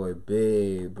 That boy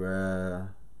big, bruh.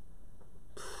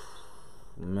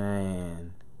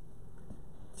 Man,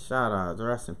 shout out,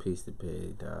 rest in peace to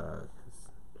Big, dog.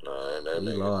 Nah, that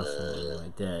nigga, lost man, something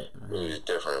like that, man. He was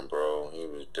different, bro. He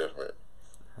was different.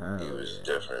 He was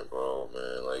different, bro,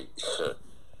 man. Like, shit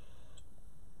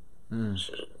is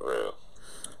real.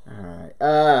 Alright,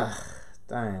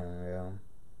 damn,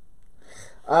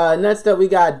 yo. Next up we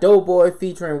got Doughboy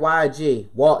featuring YG,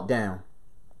 Walk Down.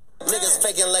 Niggas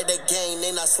faking like they gang,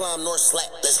 they not slime nor slack.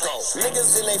 Let's go.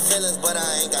 Niggas in they feelings, but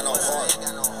I ain't got no heart.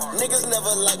 Niggas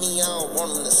never like me, I don't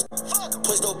want them to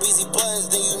push those busy buttons,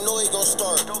 then you know he gon'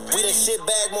 start. We done shit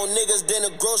bag more niggas than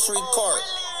a grocery cart.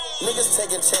 Niggas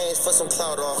taking change for some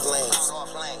clout off lanes.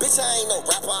 Bitch, I ain't no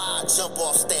rapper, I jump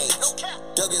off stage.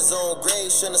 Dug his own grave,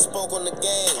 shouldn't have spoke on the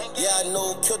game. Yeah, I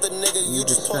know, killed the nigga, you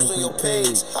just post on your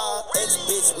page.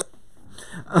 Ex-bitch.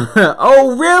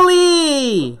 Oh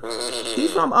really?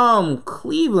 He's from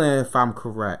Cleveland, if I'm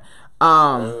correct.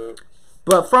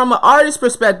 But from an artist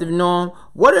perspective, Norm,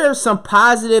 what are some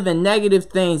positive and negative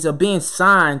things of being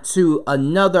signed to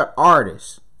another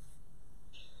artist?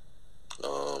 I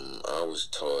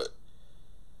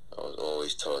was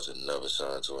always taught to never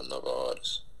sign to another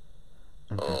artist.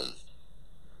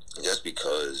 Just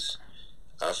because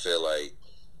I feel like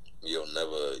you'll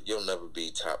never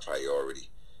be top priority.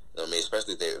 You know what I mean?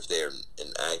 Especially if they're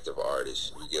an active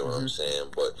artist, you get what I'm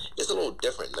saying? But it's a little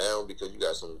different now because you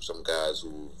got some guys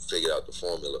who figured out the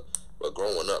formula. But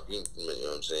growing up, you know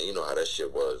what I'm saying? You know how that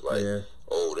shit was. Like,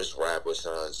 oh, this rapper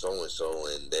signed so-and-so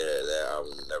and that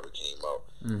album never came out.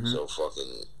 So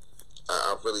fucking,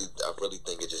 I really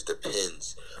think it just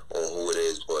depends on who it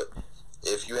is. But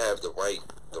if you have the right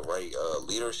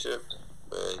leadership,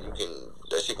 man,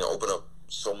 that shit can open up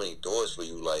so many doors for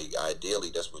you. Like, ideally,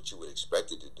 that's what you would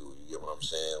expect it to do. You get what I'm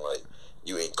saying? Like,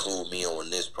 you include me on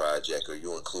this project or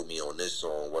you include me on this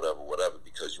song, whatever,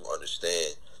 because you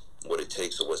understand what it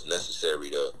takes or what's necessary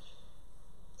to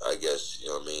I guess, you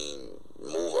know what I mean,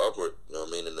 move upward, you know what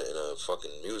I mean, in a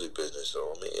fucking music business.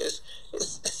 So I mean, it's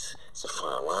a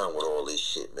fine line with all this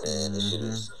shit, man.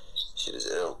 This shit is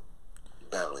ill.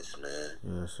 Balance, man.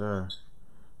 Yes, sir.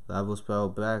 Level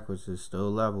spelled backwards is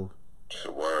still level. It's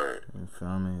a word. You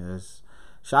feel me?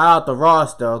 Shout out to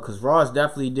Ross though, cause Ross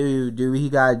definitely do what he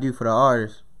gotta do for the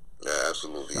artist. Yeah,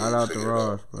 absolutely. Shout out to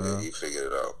Ross, bro. Yeah, he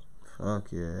figured it out.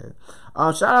 Fuck yeah.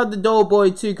 Shout out to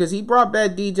Doughboy too, cause he brought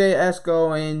back DJ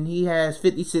Esco and he has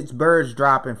 56 Birds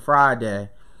dropping Friday.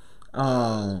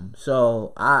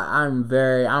 So I'm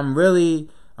really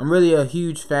a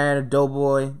huge fan of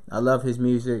Doughboy. I love his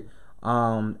music.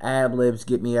 Ad libs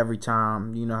get me every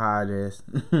time. You know how it is.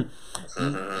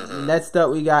 Next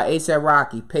up we got A$AP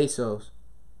Rocky, Pesos.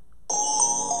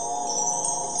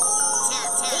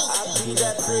 Be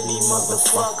that pretty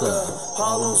motherfucker.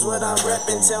 Harlem's what I'm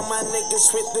reppin'. Tell my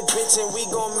niggas with the bitch and we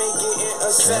gon' make it in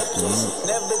a second.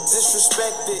 Never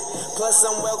disrespected. Plus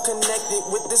I'm well connected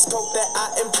with this coke that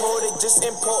I imported. Just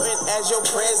important as your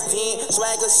president.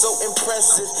 Swagger so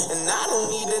impressive. And I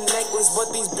don't need a necklace, but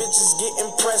these bitches get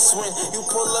impressed when you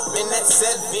pull up in that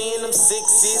 7. Them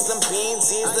 6s, them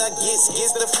Benzes. I get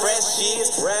the fresh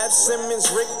years. Rap Simmons,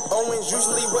 Rick Owens,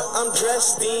 usually what I'm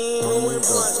dressed in.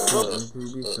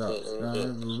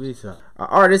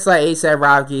 Artists like A$AP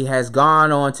Rocky has gone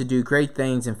on to do great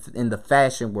things in the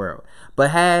fashion world,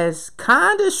 but has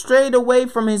kind of strayed away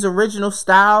from his original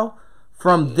style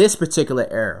from this particular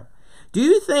era. Do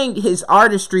you think his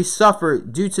artistry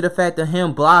suffered due to the fact of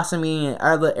him blossoming in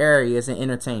other areas in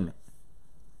entertainment?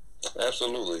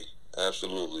 Absolutely.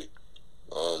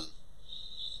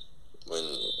 When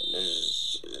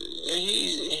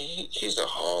he's a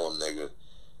Harlem nigga.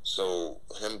 So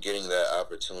him getting that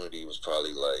opportunity was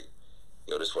probably like,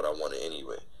 yo, this is what I wanted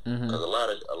anyway. Because a lot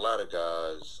of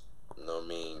guys, you know what I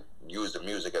mean, use the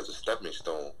music as a stepping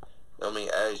stone. You know what I mean,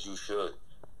 as you should.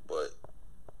 But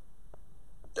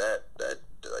that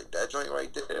joint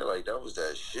right there, like that was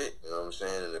that shit. You know what I'm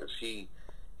saying? And if he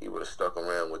would have stuck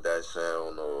around with that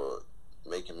sound or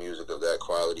making music of that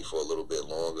quality for a little bit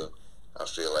longer, I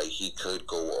feel like he could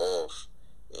go off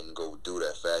and go do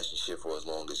that fashion shit for as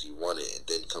long as he wanted, and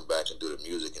then come back and do the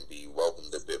music and be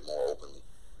welcomed a bit more openly.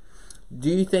 Do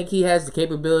you think he has the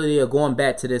capability of going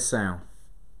back to this sound?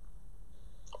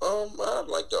 I'd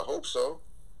like to hope so.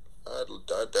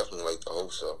 I'd definitely like to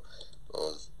hope so.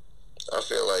 I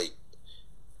feel like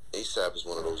A$AP is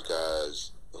one of those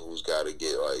guys who's got to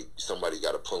get, like, somebody's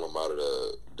got to pull him out of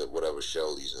the whatever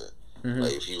shell he's in.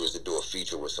 Like, if he was to do a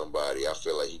feature with somebody, I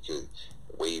feel like he could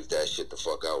wave that shit the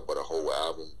fuck out. But a whole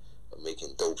album of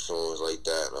making dope songs like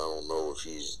that, I don't know if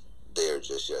he's there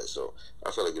just yet. So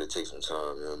I feel like it'll take some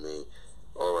time, you know what I mean?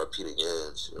 R.I.P. to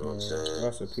Yams, you know what I'm saying?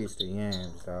 Rest in peace to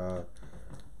Yams, dog.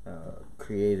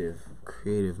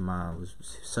 Creative mind, was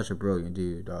such a brilliant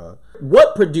dude, dog.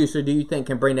 What producer do you think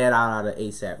can bring that out of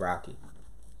A$AP Rocky?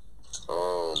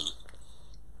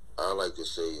 I like to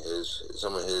say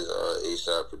some of his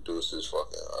A$AP producers,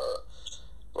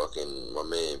 fucking my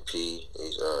man P,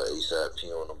 A$AP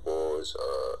P on the boards.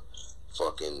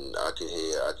 I could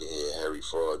hear Harry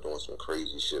Fraud doing some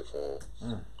crazy shit for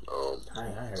him. I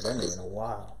ain't heard that nigga in a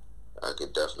while. I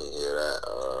could definitely hear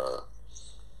that.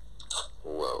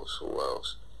 Who else?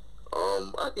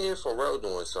 I can hear Pharrell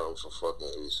doing something for fucking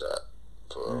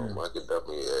A$AP. I could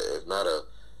definitely,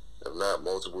 if not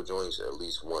multiple joints, at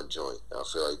least one joint. I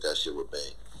feel like that shit would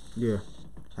bang. Yeah,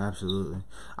 absolutely.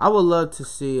 I would love to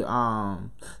see.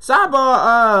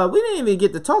 Sidebar. We didn't even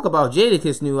get to talk about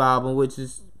Jadakiss' new album, which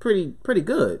is pretty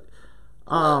good.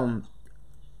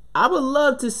 I would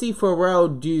love to see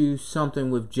Pharrell do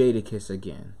something with Jadakiss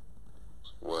again.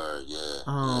 Word, yeah.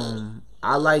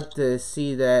 I like to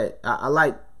see that. I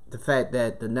like the fact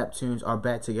that the Neptunes are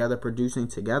back together, producing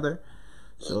together.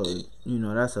 So, you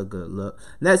know, that's a good look.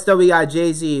 Next up, we got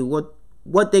Jay-Z.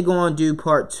 What they gonna do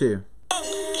part 2?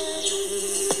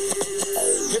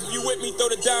 If you with me, throw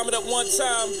the diamond up one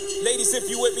time. Ladies, if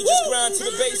you with me, just grind to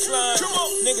the baseline.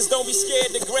 Niggas, don't be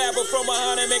scared to grab her from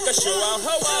behind and make a show out.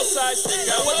 Ho outside, stick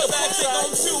out. What the fuck they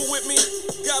gon' do with me?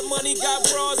 Got money, got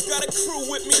bras, got a crew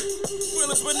with me.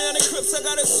 Realest banana clips, I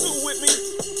got a suit with me.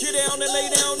 Get down and lay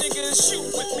down, nigga, and shoot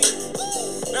with me.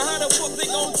 Now how the fuck they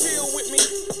gon' deal with me?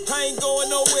 I ain't going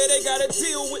nowhere, they gotta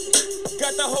deal with me.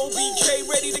 Got the whole BK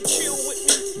ready to kill with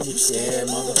me. You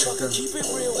scared, motherfucker? Keep it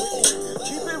real with me.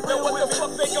 Keep it real. Now what the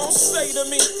fuck they gon' say to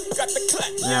me? Got the clap,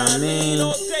 yeah, I mean,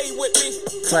 all day with me.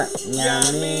 Clap, yeah,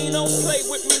 I mean, don't play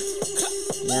with me. Clap,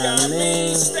 yeah, I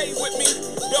mean, stay with me.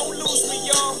 Don't lose me,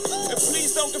 y'all. And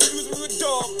please don't confuse me with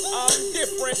dog. I'm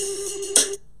different.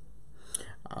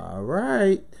 All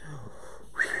right.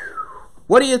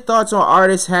 What are your thoughts on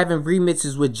artists having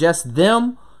remixes with just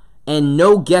them and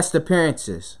no guest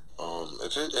appearances?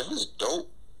 If it's dope,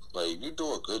 like if you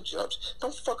do a good job,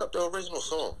 don't fuck up the original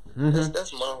song.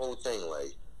 That's my whole thing.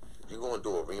 Like, if you're gonna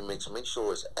do a remix, make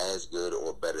sure it's as good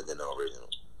or better than the original.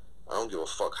 I don't give a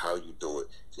fuck how you do it.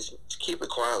 Just keep it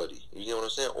quality. You get what I'm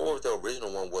saying? Or if the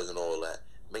original one wasn't all that,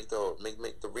 make the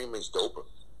remix doper.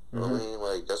 You know what I mean?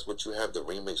 Like, that's what you have the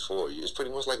remix for. It's pretty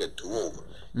much like a do-over.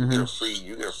 You get a free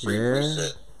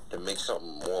reset to make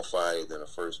something more fire than the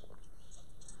first one.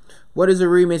 What is a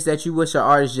remix that you wish an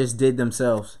artist just did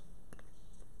themselves?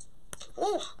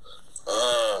 Oof.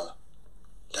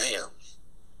 Damn,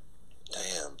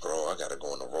 bro. I gotta go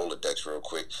on the Rolodex real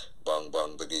quick. Bung,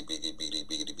 bung, biggity, biggity, biggity,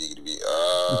 biggity, biggity,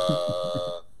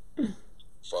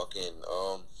 fucking,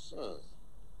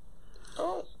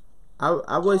 Oh.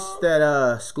 I wish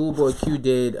that Schoolboy Q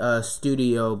did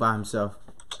Studio by himself.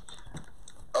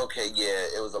 Okay, yeah,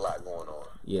 it was a lot going on.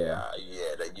 Yeah.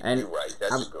 You're right.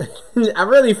 That's a good one. I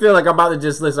really feel like I'm about to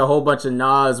just list a whole bunch of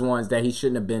Nas ones that he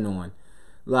shouldn't have been on.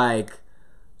 Like,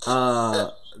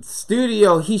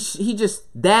 Studio, he just,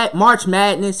 that March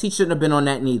Madness, he shouldn't have been on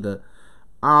that neither.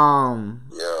 Yo,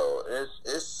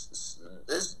 it's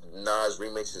Nas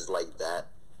remixes like that.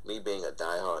 Me being a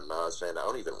diehard Nas fan, I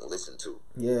don't even listen to.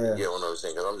 Yeah. You know what I'm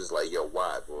saying? Because I'm just like, yo,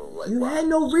 why, bro? Like, you why? had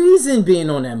no reason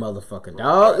being on that motherfucker,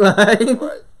 dog. Right. Like,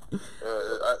 Right.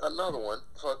 Another one.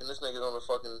 Fucking this nigga's on the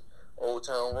fucking Old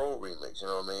Town Road remix. You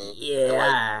know what I mean?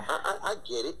 Yeah. Like, I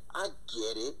get it. I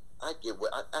get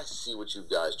what I see what you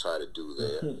guys try to do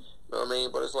there. You know what I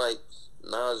mean? But it's like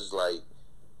Nas is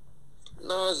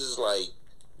like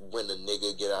when a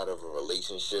nigga get out of a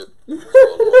relationship for a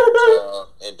long time,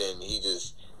 and then he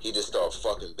just start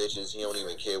fucking bitches. He don't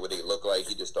even care what they look like.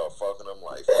 He just start fucking them.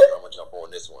 Like, fuck, I'm gonna jump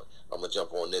on this one. I'm gonna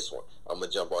jump on this one. I'm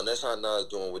gonna jump on. That's how Nas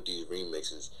doing with these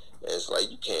remixes. And it's like,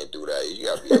 you can't do that. You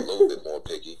gotta be a little bit more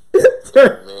picky.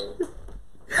 Man,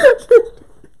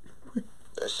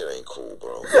 that shit ain't cool,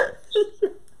 bro.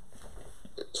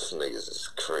 This niggas is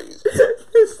crazy.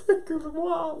 this nigga's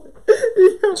wild.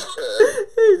 He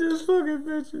just fucking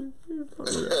bitches.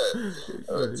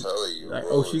 I'm telling you, Like,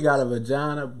 bro. oh, she got a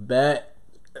vagina, bet.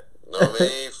 No, I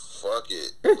mean, fuck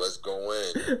it. Let's go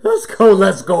in. Let's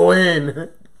go in. You know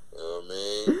what I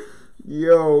mean?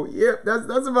 Yo, yep,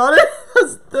 that's about it.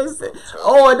 That's it.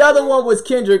 Oh, another one was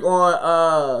Kendrick on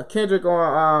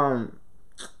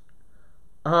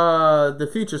the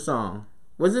Future song.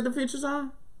 Was it the Future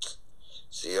song?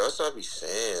 See, that's what I be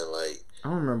saying. Like, I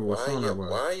don't remember what song it was.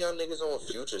 Why are y'all niggas on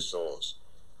Future songs?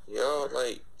 Y'all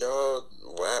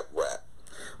rap.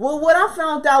 Well, what I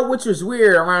found out, which was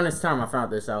weird around this time I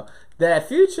found this out, that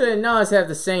Future and Nas have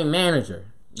the same manager,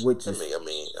 which is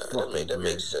that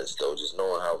makes sense though. Just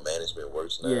knowing how management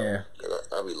works now. Yeah.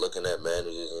 I be looking at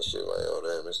managers and shit like, oh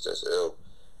damn, that's ill.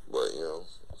 But you know,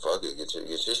 fuck it, get your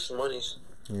monies.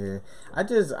 Yeah, I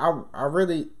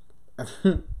really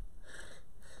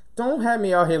don't have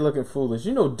me out here looking foolish.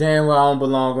 You know damn well I don't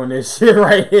belong on this shit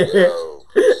right here. Yo,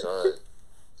 son,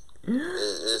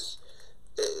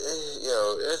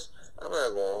 I'm not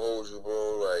gonna hold you,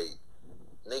 bro. Like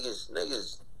niggas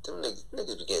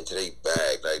be getting to their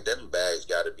bag. Like them bags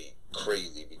gotta be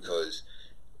crazy because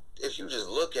if you just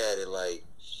look at it, like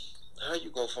how you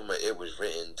go from It Was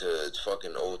Written to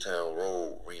fucking Old Town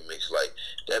Road remix, like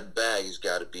that bag has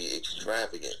gotta be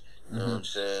extravagant. You know what I'm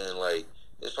saying? Like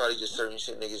it's probably just certain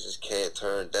shit niggas just can't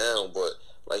turn down. But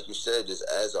like you said, just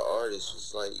as an artist,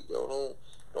 it's like, yo,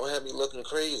 don't have me looking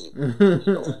crazy. Don't have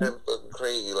me looking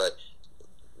crazy. Like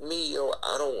me, yo,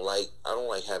 I don't like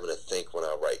having to think when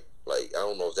I write. Like, I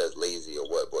don't know if that's lazy or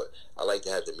what, but I like to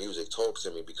have the music talk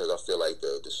to me because I feel like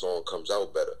the song comes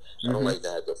out better. I don't like to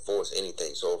have to force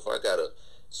anything. So if I gotta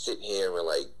sit here and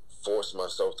like force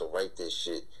myself to write this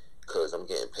shit because I'm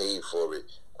getting paid for it,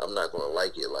 I'm not gonna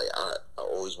like it. Like I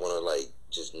always wanna like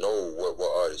just know what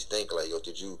artists think. Like, yo,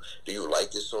 do you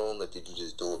like this song, or did you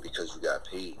just do it because you got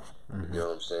paid? You know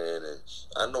what I'm saying? And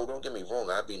I know, don't get me wrong,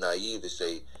 I'd be naive to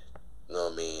say, you know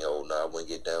what I mean, oh no, I wouldn't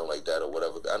get down like that or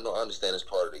whatever. I understand it's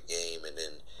part of the game, and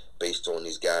then based on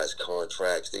these guys'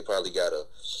 contracts, they probably gotta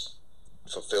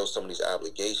fulfill some of these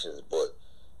obligations. But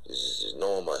it's just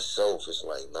knowing myself, it's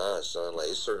like, nah, son. Like,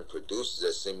 it's certain producers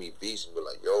that send me beats and be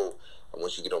like, yo, I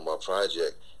want you to get on my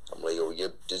project. I'm like, yo,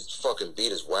 this fucking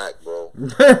beat is whack, bro.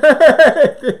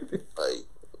 Like,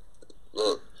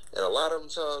 look, and a lot of them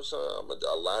times, son,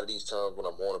 a lot of these times when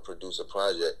I'm on to produce a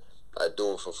project, I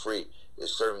do it for free.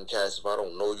 There's certain cats, if I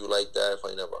don't know you like that, if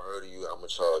I never heard of you, I'm going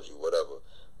to charge you, whatever.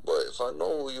 But if I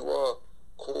know who you are,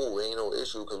 cool, ain't no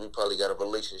issue, because we probably got a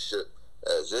relationship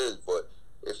as is. But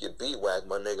if you beat whack,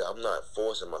 my nigga, I'm not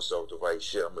forcing myself to write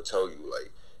shit. I'm going to tell you,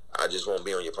 like, I just won't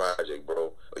be on your project,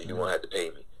 bro, or you won't have to pay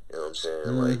me. You know what I'm saying?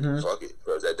 Like, fuck it.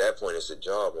 Because at that point, it's a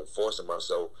job. I'm forcing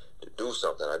myself to do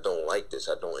something. I don't like this.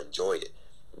 I don't enjoy it.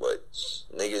 But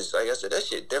niggas, like I said, that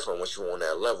shit different once you on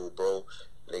that level, bro.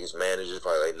 Niggas managers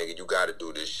probably like, nigga, you gotta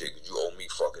do this shit because you owe me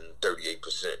fucking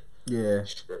 38%. Yeah.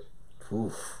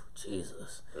 Oof,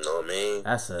 Jesus. You know what I mean?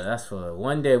 That's for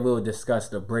one day. We'll discuss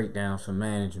the breakdowns for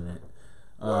management.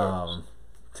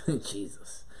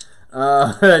 Jesus.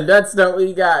 That's what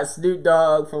we got. Snoop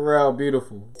Dogg, Pharrell,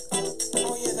 Beautiful.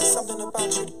 Oh yeah, there's something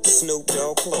about you. Snoop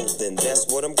Dogg clothing, that's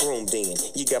what I'm groomed in.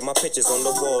 You got my pictures on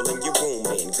the wall in your room,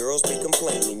 and girls be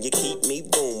complaining, you keep me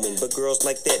booming. But girls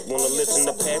like that wanna listen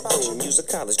to Pat Boone. You's a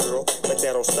college girl, but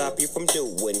that don't stop you from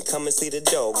doing. Come and see the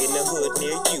dog in the hood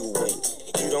near you, and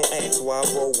you don't ask why I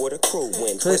roll with a crew.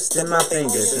 When Twisting my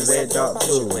fingers and red dark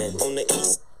blue. On the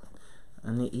east.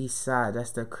 On the east side,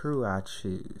 that's the crew I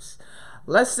choose.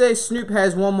 Let's say Snoop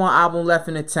has one more album left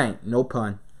in the tank. No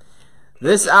pun.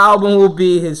 This album will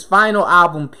be his final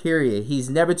album, period. He's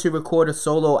never to record a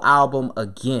solo album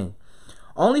again.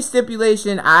 Only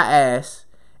stipulation I ask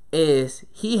is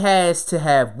he has to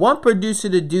have one producer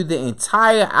to do the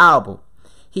entire album.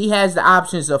 He has the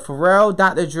options of Pharrell,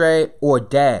 Dr. Dre, or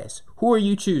Daz. Who are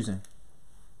you choosing?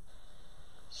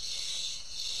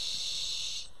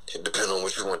 It depends on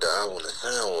what you want the album to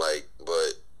sound like,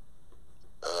 but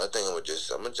I think I'm gonna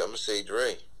say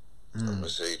Dre. I'm gonna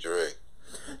say Dre.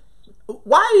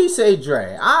 Why do you say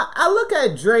Dre? I look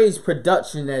at Dre's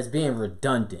production as being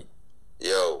redundant.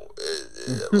 Yo,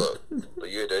 look,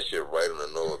 you had that shit right on the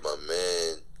nose, my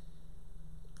man,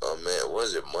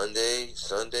 was it Monday,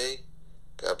 Sunday?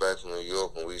 Got back from New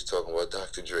York and we was talking about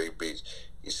Dr. Dre beats.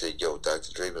 He said, yo,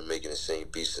 Dr. Dre been making the same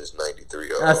beat since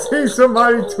 93. I seen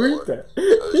somebody tweet that.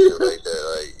 Shit like that.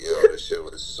 Like, yo, this shit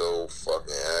was so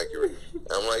fucking accurate.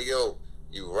 And I'm like, yo,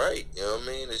 you right. You know what I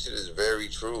mean? This shit is very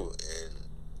true. And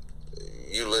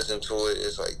you listen to it,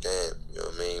 it's like, damn. You know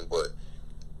what I mean? But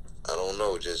I don't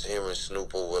know. Just hearing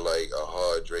Snoop over like a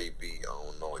hard Dre beat, I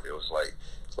don't know. It was like,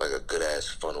 it's like a good ass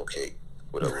funnel cake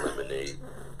with a lemonade.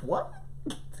 What?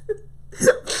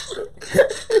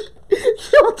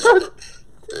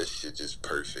 That shit just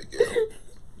perfect, yo.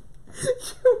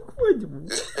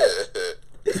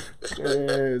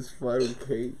 Yeah, it's funnel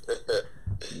cake.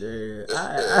 Yeah,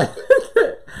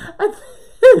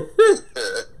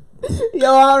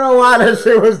 yo, I don't know why that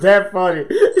shit was that funny.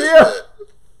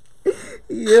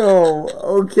 Yo,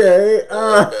 okay.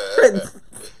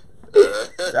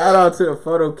 Shout out to the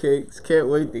funnel cakes. Can't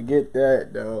wait to get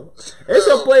that though. It's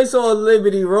a place on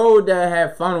Liberty Road that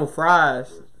had funnel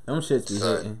fries. Them shits be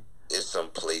hitting. It's some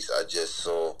place I just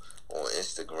saw on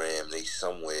Instagram. They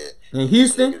somewhere in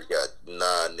Houston.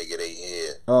 Nigga, they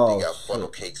here. Oh, they got funnel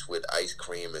cakes with ice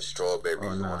cream and strawberries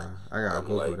on it. I gotta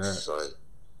Google that. Son,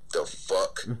 the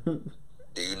fuck?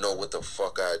 Do you know what the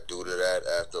fuck I do to that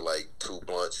after like 2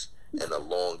 blunts and a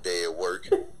long day at work?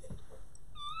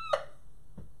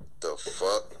 The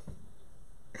fuck?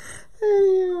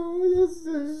 Hey,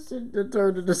 this shit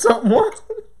turned into something else.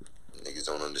 Niggas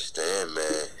don't understand,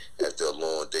 man. After a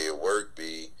long day of work,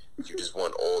 you just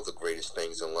want all the greatest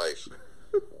things in life.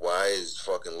 Why is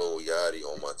fucking Lil Yachty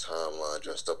on my timeline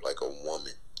dressed up like a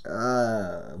woman?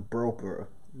 Bropra.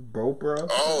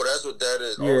 Oh, that's what that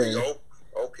is. Yeah. Oh,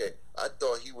 okay. I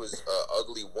thought he was an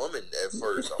ugly woman at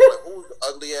first. I'm like, whose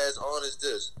ugly ass aunt is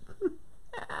this?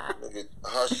 Nigga,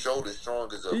 her shoulders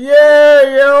strong as a...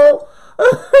 Yeah, yo.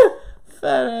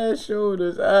 Fat ass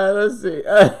shoulders. Let's see.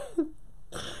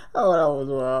 Oh, that was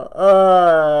wild.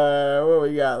 What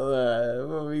we got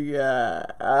left?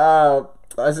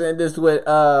 I sent this with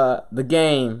The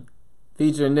Game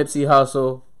featuring Nipsey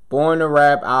Hussle, Born to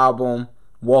Rap album,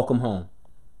 Welcome Home.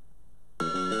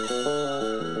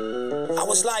 I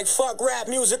was like, fuck rap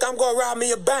music, I'm gonna rob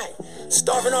me a bank.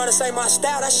 Starving artists ain't my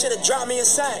style, that shit'll drive me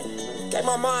insane. Gave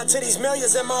my mind to these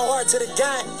millions and my heart to the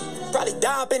gang. Probably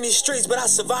die up in these streets, but I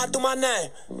survived through my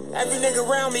name. Every nigga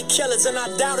around me killers, and I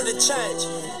doubted a change.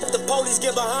 If the police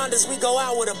get behind us, we go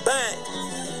out with a bang.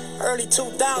 Early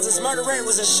 2000s, murder rate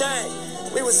was a shame.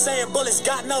 We was saying bullets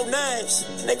got no names.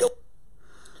 Nigga.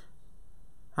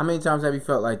 How many times have you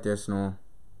felt like this, Norm?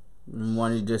 You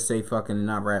wanted to just say fucking and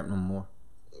not rap no more?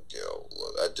 Yo,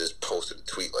 look, I just posted a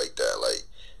tweet like that. Like,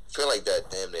 I feel like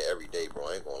that damn near every day, bro.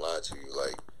 I ain't gonna lie to you.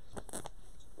 Like,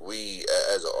 we,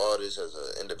 as an artist, as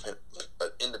an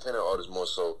independent artist more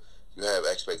so, you have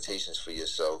expectations for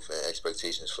yourself and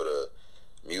expectations for the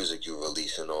music you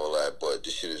release and all that. But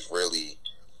this shit is really,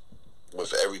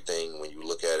 with everything, when you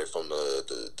look at it from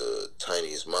the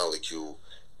tiniest molecule,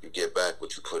 you get back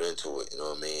what you put into it, you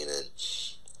know what I mean? And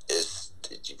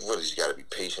you really just gotta be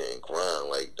patient and grind.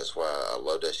 Like, that's why I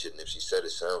love that shit. And if she said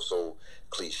it sounds so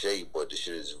cliche, but this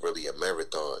shit is really a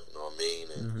marathon. You know what I mean?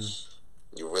 And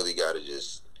you really gotta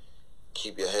just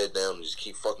keep your head down and just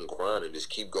keep fucking grinding. Just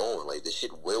keep going. Like, this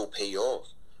shit will pay off.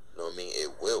 You know what I mean?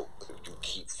 It will. You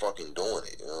keep fucking doing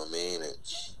it. You know what I mean? And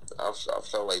I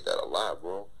felt like that a lot,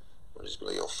 bro. I just be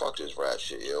like, yo, fuck this rap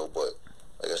shit, yo. But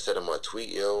like I said in my tweet,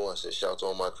 yo, I said, shout out to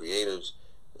all my creatives.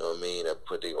 You know what I mean? That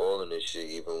put they all in this shit,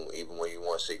 even when you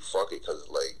want to say fuck it, because,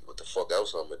 like, what the fuck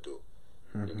else I'm going to do?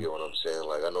 You get what I'm saying?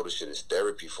 Like, I know this shit is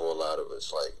therapy for a lot of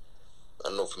us. Like, I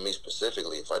know for me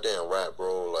specifically, if I didn't rap,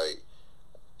 bro, like,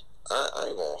 I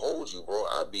ain't gonna hold you, bro.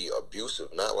 I'd be abusive.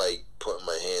 Not, like, putting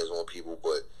my hands on people,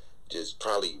 but just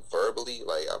probably verbally.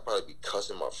 Like, I'd probably be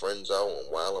cussing my friends out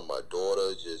and wilding my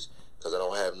daughter just because I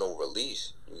don't have no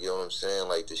release. You get what I'm saying?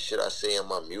 Like, the shit I say in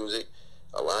my music,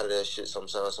 a lot of that shit,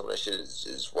 sometimes some of that shit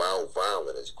is wild,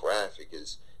 violent, it's graphic,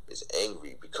 it's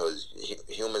angry, because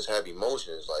humans have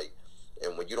emotions, like,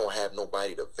 and when you don't have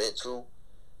nobody to vent to,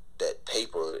 that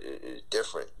paper is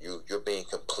different. You're being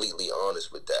completely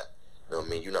honest with that. You know what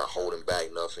I mean? You're not holding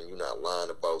back nothing. You're not lying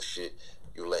about shit.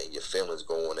 You're letting your feelings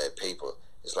go on that paper.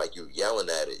 It's like you yelling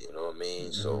at it. You know what I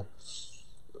mean? So,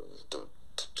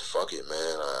 fuck it,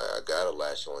 man. I gotta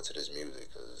latch on to this music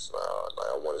because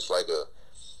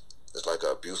it's like a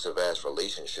abusive ass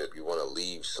relationship. You want to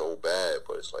leave so bad,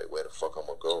 but it's like, where the fuck I'm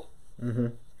gonna go?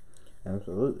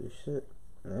 Absolutely, shit.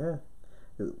 Yeah.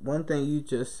 One thing you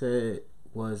just said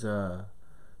was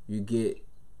you get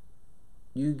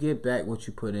back what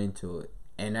you put into it,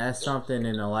 and that's something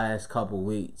in the last couple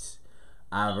weeks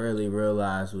I really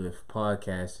realized with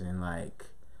podcasting. Like,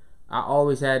 I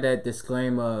always had that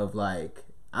disclaimer of, like,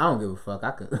 I don't give a fuck.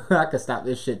 I could stop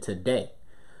this shit today,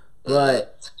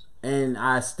 but and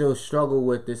I still struggle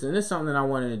with this, and it's something I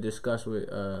wanted to discuss with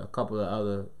a couple of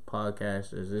other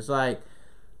podcasters. It's like,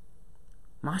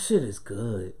 my shit is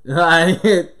good. Like,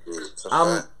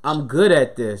 I'm good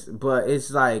at this, but it's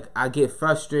like I get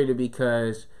frustrated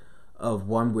because of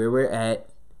one, where we're at,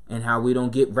 and how we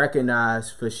don't get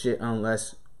recognized for shit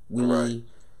unless we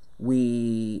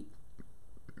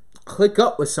click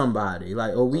up with somebody,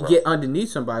 like, or we get underneath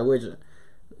somebody. Which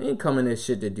we ain't coming this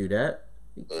shit to do that.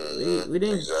 We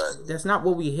didn't. Exactly. That's not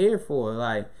what we here for.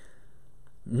 Like,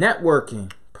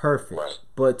 networking. Perfect,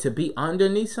 but to be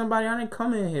underneath somebody, I didn't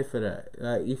come in here for that.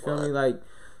 Like, you feel me? Like,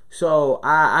 so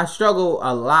I struggle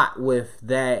a lot with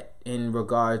that in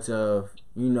regards of,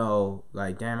 you know,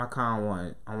 like, damn, I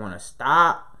want to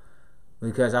stop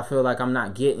because I feel like I'm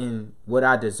not getting what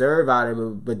I deserve out of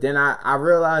it. But then I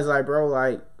realize, like, bro,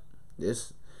 like,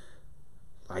 this,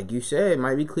 like you said, it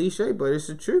might be cliche, but it's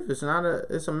the truth. It's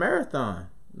a marathon.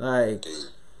 Like,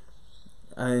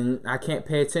 and I can't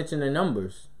pay attention to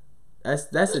numbers.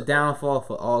 That's a downfall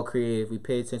for all creative. We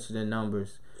pay attention to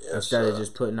numbers instead of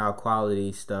just putting out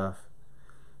quality stuff.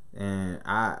 And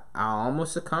I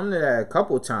almost succumbed to that a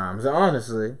couple times,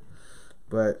 honestly.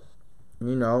 But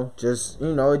it just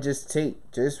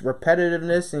take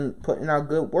repetitiveness and putting out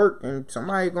good work, and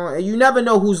and you never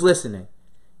know who's listening.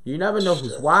 You never know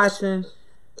who's watching.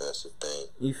 That's the thing.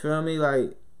 You feel me?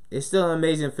 Like, it's still an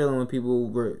amazing feeling when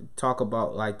people talk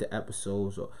about, like, the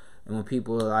episodes, and when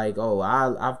people are like, oh,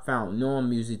 I found Norm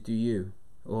music through you,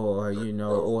 or,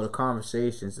 or the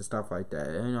conversations and stuff like that.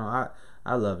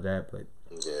 I love that. But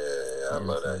yeah, I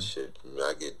love that shit.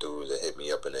 I get dudes that hit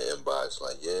me up in the inbox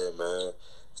like, yeah, man,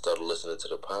 started listening to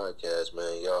the podcast,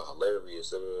 man, y'all hilarious.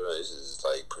 This is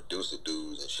like producer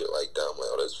dudes and shit like that. I'm like,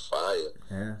 oh, that's fire.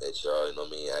 Yeah. That y'all, you know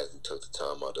what I mean, actually took the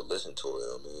time out to listen to it. You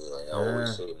know what I mean? Like, I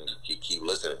always say, keep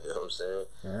listening, you know what I'm saying?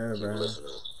 Yeah, keep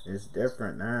listening. It's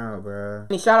different now, bro.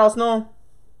 Any shout outs, Norm?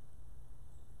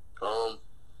 Man,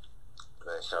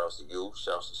 shout outs to you,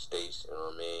 shout outs to Stace, you know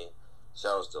what I mean?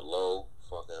 Shout outs to Lo.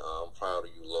 Fucking, I'm proud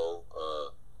of you, Lo.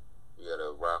 You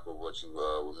gotta rock with what you,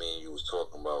 with me and you was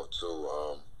talking about too.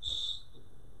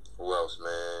 Who else,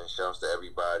 man? Shouts to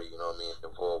everybody, you know what I mean,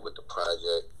 involved with the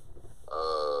project.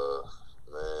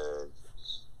 Man,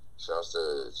 shouts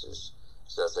to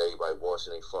everybody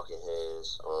washing their fucking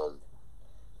hands. I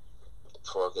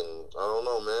don't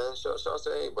know, man. Shouts to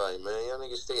everybody, man. Y'all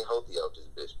niggas stay healthy out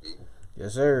this bitch, B.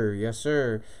 Yes, sir. Yes,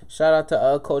 sir. Shout out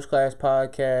to Coach Class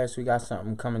Podcast. We got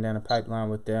something coming down the pipeline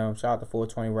with them. Shout out to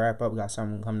 420 Wrap Up. We got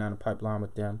something coming down the pipeline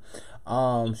with them.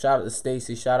 Shout out to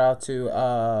Stacy. Shout out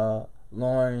to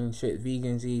Lauren. Shit,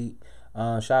 Vegans Eat.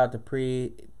 Shout out to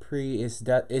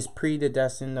it's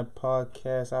Predestined the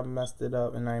Podcast. I messed it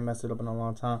up, and I ain't messed it up in a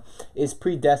long time. It's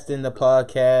Predestined the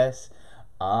Podcast.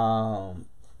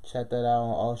 Check that out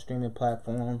on all streaming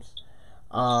platforms.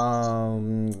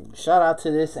 Shout out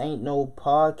to This Ain't No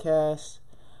Podcast.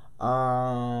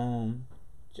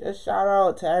 just shout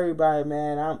out to everybody,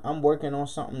 man. I'm working on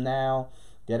something now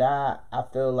that I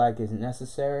feel like is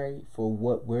necessary for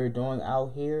what we're doing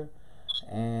out here,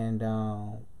 and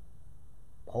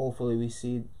hopefully we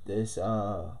see this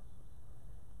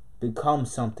become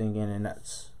something in the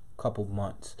next couple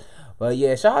months. But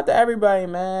yeah, shout out to everybody,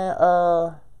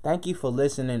 man. Thank you for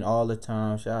listening all the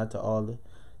time. Shout out to all the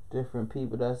different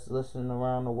people that's listening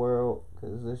around the world,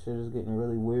 because this shit is getting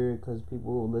really weird because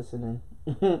people are listening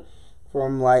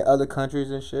from like other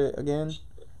countries and shit again.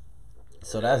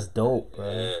 So that's dope,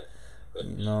 bro.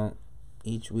 You know,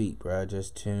 each week, bro,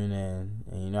 just tune in.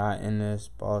 And you know, I end this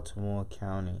Baltimore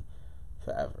County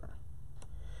forever.